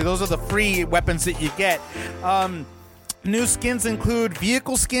free. Actually, those are the free weapons that you get. New skins include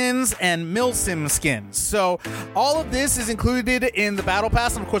vehicle skins and milsim skins. So all of this is included in the Battle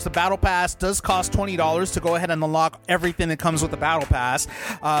Pass. And of course, the Battle Pass does cost $20 to go ahead and unlock everything that comes with the Battle Pass.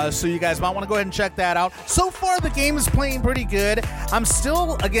 So you guys might want to go ahead and check that out. So far, the game is playing pretty good. I'm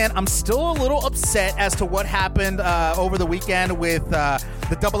still a little upset as to what happened over the weekend with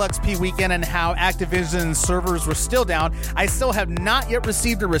the Double XP weekend and how Activision servers were still down. I still have not yet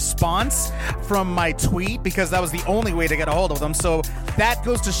received a response from my tweet because that was the only way to get a hold of them. So that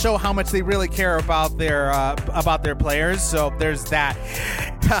goes to show how much they really care about their players. So there's that.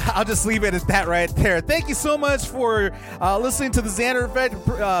 I'll just leave it at that right there. Thank you so much for listening to the Xander Effect.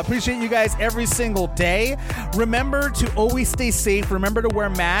 Appreciate you guys every single day. Remember to always stay safe. Remember to wear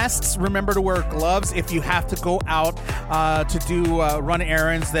masks. Remember to wear gloves if you have to go out to do run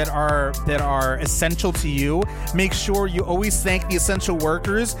errands that are essential to you. Make sure you always thank the essential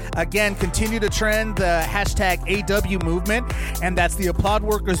workers. Again, continue to trend the hashtag AW movement, and that's the Applaud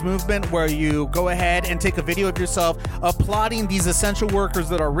Workers movement, where you go ahead and take a video of yourself applauding these essential workers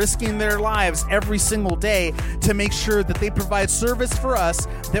that are risking their lives every single day to make sure that they provide service for us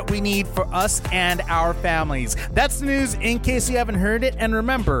that we need for us and our families. That's the news in case you haven't heard it. And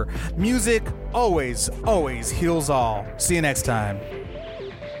remember, music always heals all. See you next time.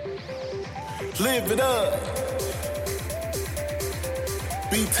 Live it up.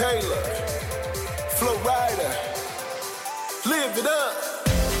 B. Taylor. Flow Rider. Live it up.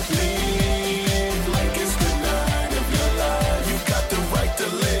 Live like it's the night of your life. You got the right to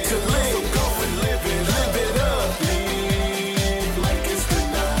live. So go and live it up. Live like it's the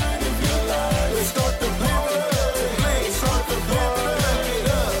night of your life. Let's start the party. Let's start the party. Live it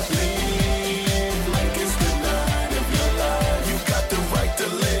up. Live like it's the night of your life. You got the right to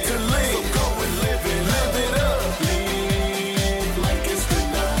live. So go and live it up. Live like it's the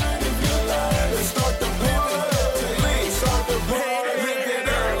night of your life. Let's start the party.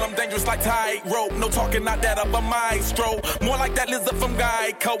 I'm dangerous like tightrope. No talking, not that of a maestro. More like that lizard from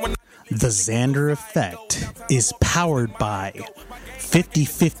Geico. The Xander Effect is powered by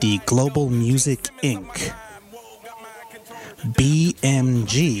 50/50 Global Music Inc.,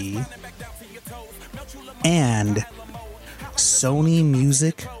 BMG, and Sony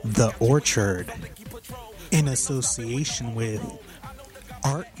Music The Orchard, in association with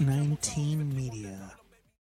Art 19 Media.